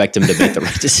can't expect them to make the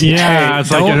right decision. Yeah, it's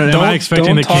like, am I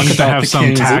expecting the Kings to have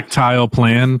some tactile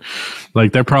plan?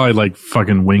 Like they're probably like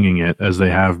fucking winging it as they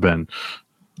have been.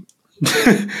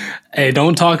 Hey,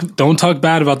 don't talk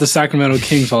bad about the Sacramento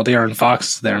Kings while De'Aaron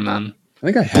Fox is there, man.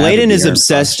 I think Bladen is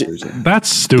obsessed. That's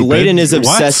stupid. Bladen is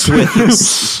obsessed with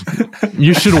this.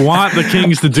 You should want the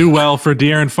Kings to do well for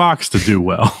De'Aaron Fox to do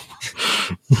well.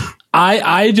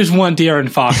 I just want De'Aaron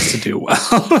Fox to do well.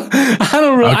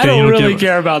 I don't really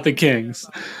care about the Kings.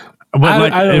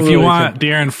 But if you want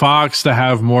De'Aaron Fox to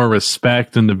have more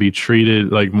respect and to be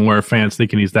treated like more fans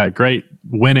thinking he's that great,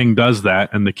 winning does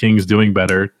that, and the Kings doing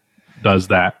better does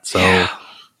that. So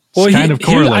it's kind of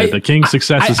correlated. The King's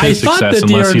success is his success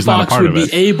unless he's not a part of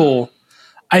it.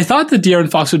 I thought that De'Aaron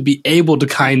Fox would be able to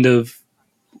kind of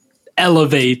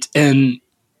elevate and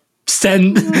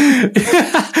send.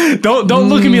 don't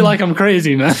look at me like I'm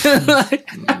crazy, man.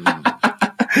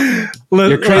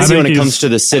 You're crazy when it comes to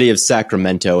the city of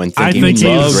Sacramento and thinking he's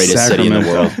the greatest city in the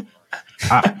world.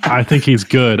 I think he's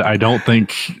good. I don't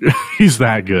think he's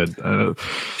that good.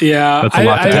 Yeah, that's a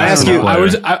lot to ask you.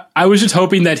 I was just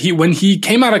hoping that when he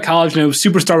came out of college,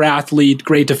 superstar athlete,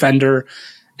 great defender,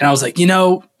 and I was like,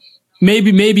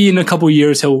 maybe in a couple of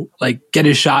years he'll like get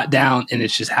his shot down, and it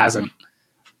just hasn't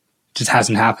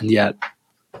happened yet.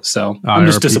 So I'm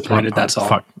just disappointed. That's all.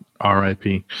 Fuck.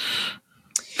 R.I.P.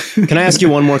 Can I ask you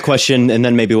one more question, and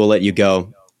then maybe we'll let you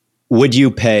go? Would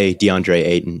you pay DeAndre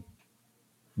Ayton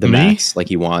the max like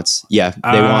he wants? Yeah,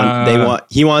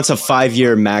 he wants a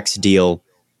 5-year max deal.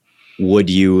 Would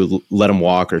you let him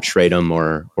walk or trade him,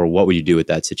 or what would you do with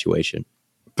that situation?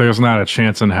 There's not a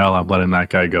chance in hell I'm letting that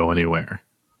guy go anywhere.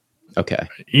 Okay.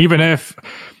 Even if,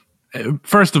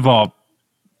 first of all,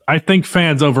 I think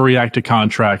fans overreact to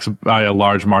contracts by a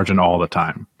large margin all the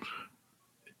time.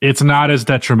 It's not as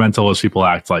detrimental as people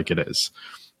act like it is.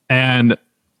 And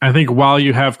I think while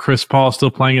you have Chris Paul still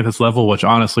playing at this level, which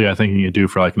honestly I think he can do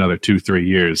for like another 2-3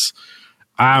 years,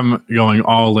 I'm going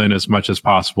all in as much as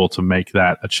possible to make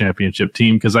that a championship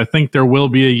team, because I think there will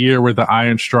be a year where the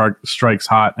iron strikes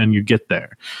hot and you get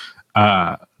there.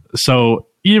 So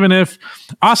even if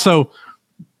also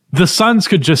the Suns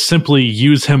could just simply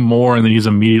use him more and then he's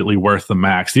immediately worth the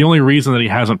max. The only reason that he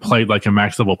hasn't played like a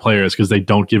max level player is because they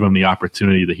don't give him the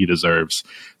opportunity that he deserves.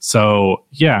 So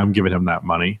yeah, I'm giving him that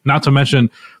money. Not to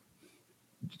mention,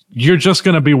 you're just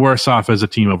going to be worse off as a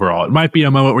team overall. It might be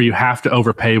a moment where you have to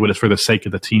overpay, but it's for the sake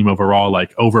of the team overall,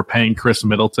 like overpaying Chris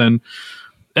Middleton.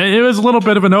 It was a little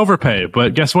bit of an overpay,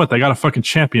 but guess what? They got a fucking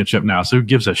championship now, so who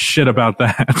gives a shit about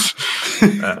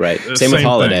that? Right. Same with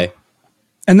Holiday. Thing.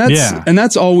 And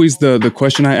that's always the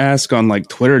question I ask on like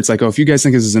Twitter. It's like, oh, if you guys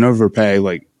think this is an overpay,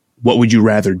 like, what would you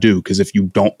rather do? Because if you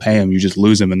don't pay him, you just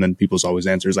lose him. And then people's always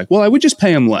answer is like, well, I would just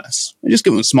pay him less. I just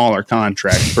give him a smaller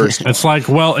contract first. It's like,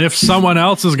 well, if someone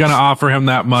else is going to offer him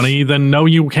that money, then no,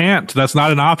 you can't. That's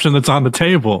not an option that's on the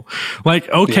table. Like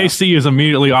OKC is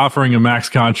immediately offering a max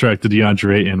contract to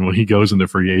DeAndre Ayton when he goes into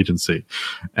free agency.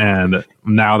 And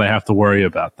now they have to worry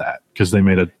about that because they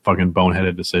made a fucking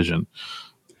boneheaded decision.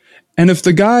 And if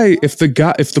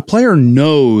the player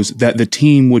knows that the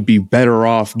team would be better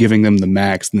off giving them the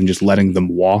max than just letting them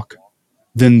walk,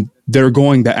 then they're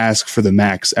going to ask for the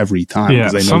max every time. Yeah,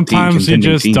 sometimes you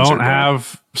just don't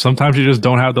have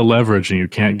the leverage and you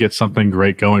can't get something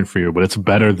great going for you, but it's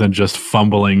better than just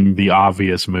fumbling the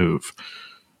obvious move.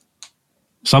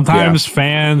 Sometimes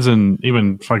fans and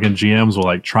even fucking GMs will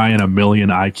like try in a million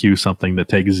IQ something that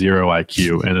takes 0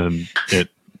 IQ and then it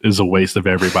is a waste of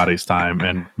everybody's time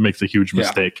and makes a huge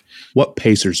mistake. What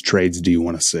Pacers trades do you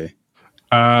want to see?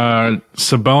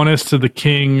 Sabonis to the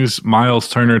Kings, Miles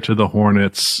Turner to the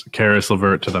Hornets, Karis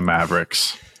LeVert to the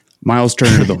Mavericks. Miles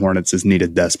Turner to the Hornets is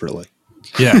needed desperately.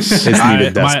 Yes. It's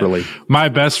needed desperately. My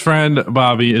best friend,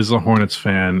 Bobby, is a Hornets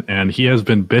fan, and he has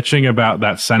been bitching about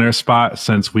that center spot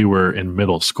since we were in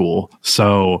middle school.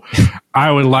 So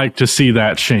I would like to see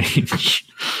that change.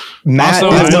 Matt,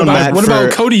 also, what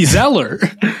about Cody Zeller?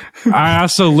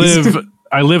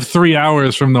 I live 3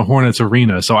 hours from the Hornets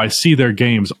arena, so I see their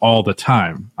games all the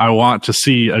time. I want to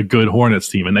see a good Hornets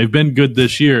team, and they've been good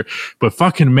this year, but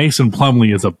fucking Mason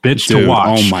Plumlee is a bitch to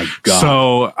watch. Oh my God.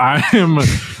 So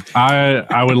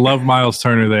I would love Miles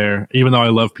Turner there, even though I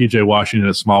love PJ Washington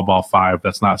at small ball 5.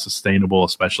 That's not sustainable,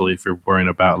 especially if you're worrying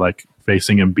about like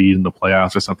facing Embiid in the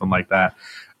playoffs or something like that.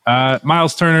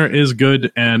 Miles Turner is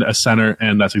good and a center,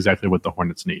 and that's exactly what the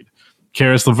Hornets need.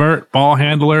 Karis LeVert, ball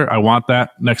handler. I want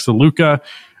that next to Luka.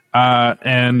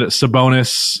 And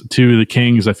Sabonis to the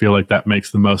Kings. I feel like that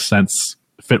makes the most sense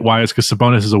fit-wise because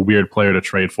Sabonis is a weird player to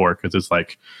trade for because it's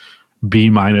like B-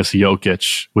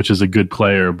 Jokic, which is a good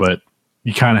player, but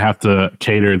you kind of have to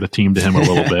cater the team to him a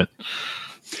little bit.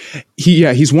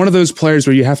 He's one of those players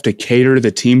where you have to cater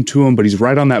the team to him, but he's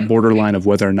right on that borderline of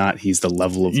whether or not he's the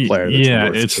level of player that's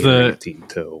worth it's catering the team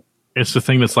to. It's the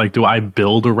thing that's like, do I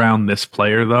build around this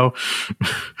player though?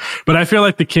 But I feel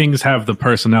like the Kings have the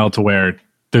personnel to where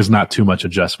there's not too much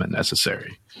adjustment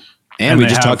necessary. And we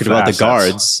just talked about the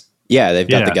guards. Yeah, they've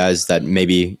got the guys that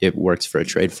maybe it works for a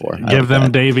trade for. Give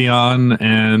them Davion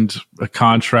and a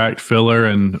contract filler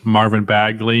and Marvin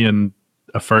Bagley and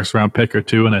a first round pick or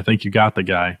two, and I think you got the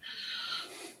guy.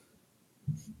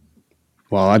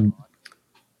 Well,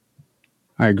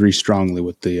 I agree strongly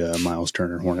with the Miles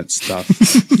Turner Hornets stuff.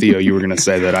 Theo, you were going to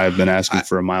say that I've been asking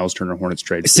for a Miles Turner Hornets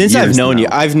trade since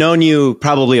I've known you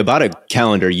probably about a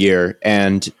calendar year,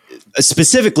 and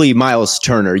specifically Miles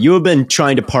Turner. You have been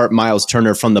trying to part Miles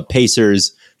Turner from the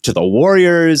Pacers to the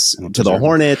Warriors to the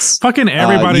Hornets. Fucking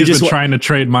everybody's been trying to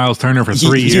trade Miles Turner for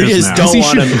 3 years now.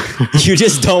 You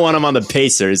just don't want him on the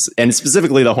Pacers and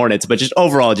specifically the Hornets, but just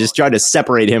overall, just trying to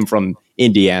separate him from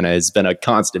Indiana has been a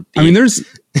constant theme. I mean,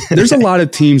 there's a lot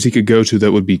of teams he could go to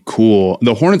that would be cool.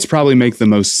 The Hornets probably make the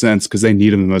most sense because they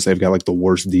need him the most. They've got like the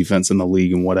worst defense in the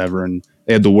league and whatever, and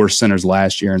they had the worst centers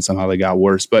last year, and somehow they got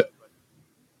worse. But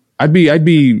I'd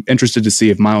be interested to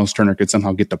see if Miles Turner could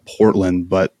somehow get to Portland,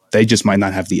 but they just might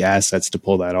not have the assets to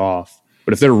pull that off.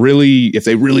 But if they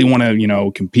really want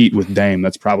to, compete with Dame,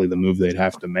 that's probably the move they'd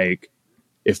have to make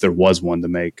if there was one to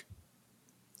make.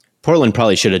 Portland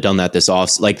probably should have done that this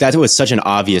off. Like that was such an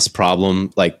obvious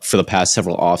problem, like for the past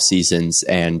several off seasons,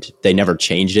 and they never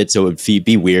changed it. So it would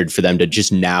be weird for them to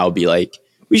just now be like,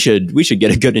 we should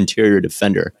get a good interior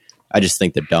defender. I just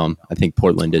think they're dumb. I think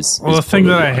Portland is. Well, the thing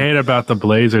that I hate about the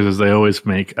Blazers is they always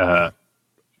make a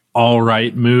all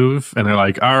right move, and they're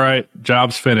like, all right,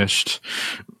 job's finished.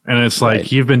 And it's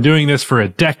like, you've been doing this for a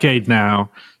decade now.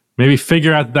 Maybe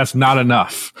figure out that's not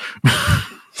enough.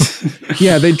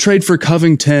 Yeah, they'd trade for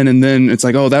Covington, and then it's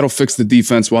like, oh, that'll fix the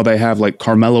defense while they have like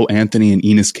Carmelo Anthony and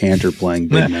Enes Kanter playing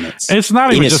big minutes. It's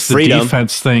not even just the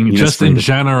defense thing. Just in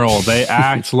general, they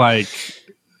act like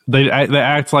They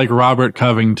act like Robert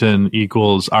Covington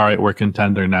equals all right, we're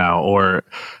contender now, or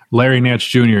Larry Nance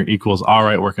Jr. equals all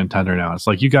right, we're contender now. It's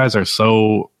like you guys are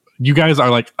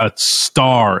like a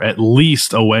star at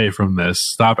least away from this.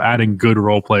 Stop adding good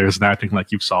role players and acting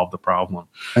like you've solved the problem.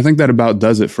 I think that about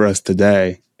does it for us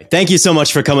today. Thank you so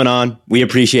much for coming on. We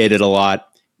appreciate it a lot.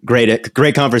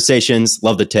 Great conversations.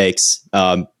 Love the takes.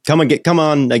 Come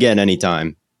on again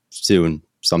anytime soon,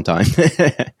 sometime.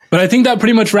 But I think that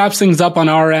pretty much wraps things up on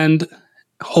our end.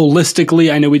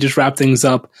 Holistically, I know we just wrapped things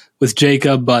up with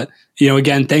Jacob, but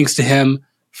again, thanks to him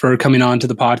for coming on to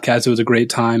the podcast. It was a great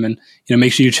time, and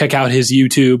make sure you check out his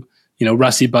YouTube.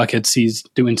 Rusty Buckets. He's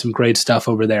doing some great stuff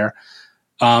over there.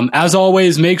 As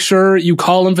always, make sure you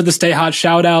call him for the Stay Hot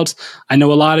shoutouts. I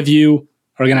know a lot of you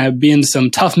are going to be in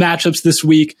some tough matchups this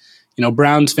week.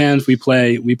 Browns fans, we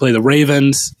play the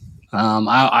Ravens.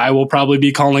 I will probably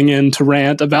be calling in to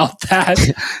rant about that.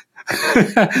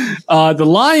 The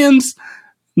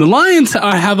Lions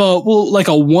have a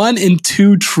 1 in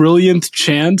 2 trillionth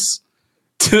chance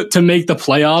to make the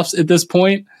playoffs at this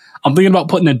point. I'm thinking about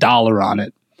putting $1 on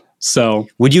it. So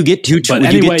would you get $2 trillion?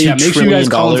 But anyway, make sure you guys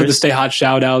call for the Stay Hot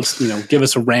shoutouts. Give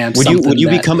us a rant. Would you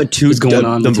become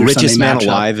the richest man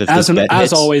alive if this bet hits?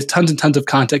 As always, tons and tons of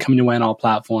content coming your way on all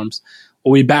platforms.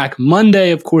 We'll be back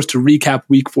Monday, of course, to recap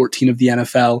Week 14 of the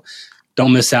NFL.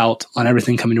 Don't miss out on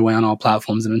everything coming your way on all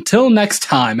platforms. And until next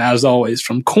time, as always,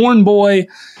 from Corn Boy,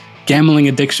 Gambling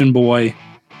Addiction Boy,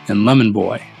 and Lemon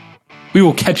Boy, we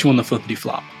will catch you on the flippity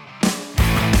flop.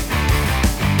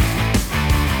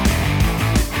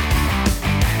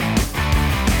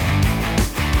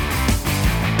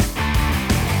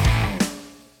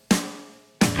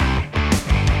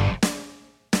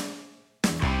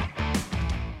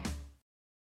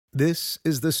 This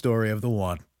is the story of the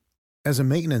one. As a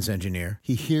maintenance engineer,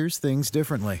 he hears things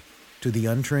differently. To the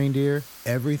untrained ear,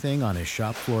 everything on his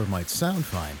shop floor might sound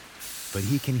fine, but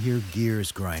he can hear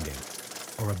gears grinding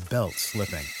or a belt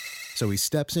slipping. So he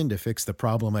steps in to fix the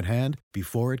problem at hand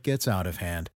before it gets out of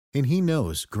hand. And he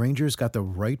knows Grainger's got the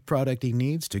right product he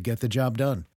needs to get the job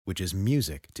done, which is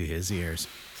music to his ears.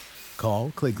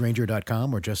 Call, click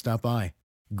Grainger.com, or just stop by.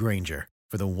 Grainger,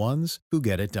 for the ones who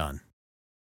get it done.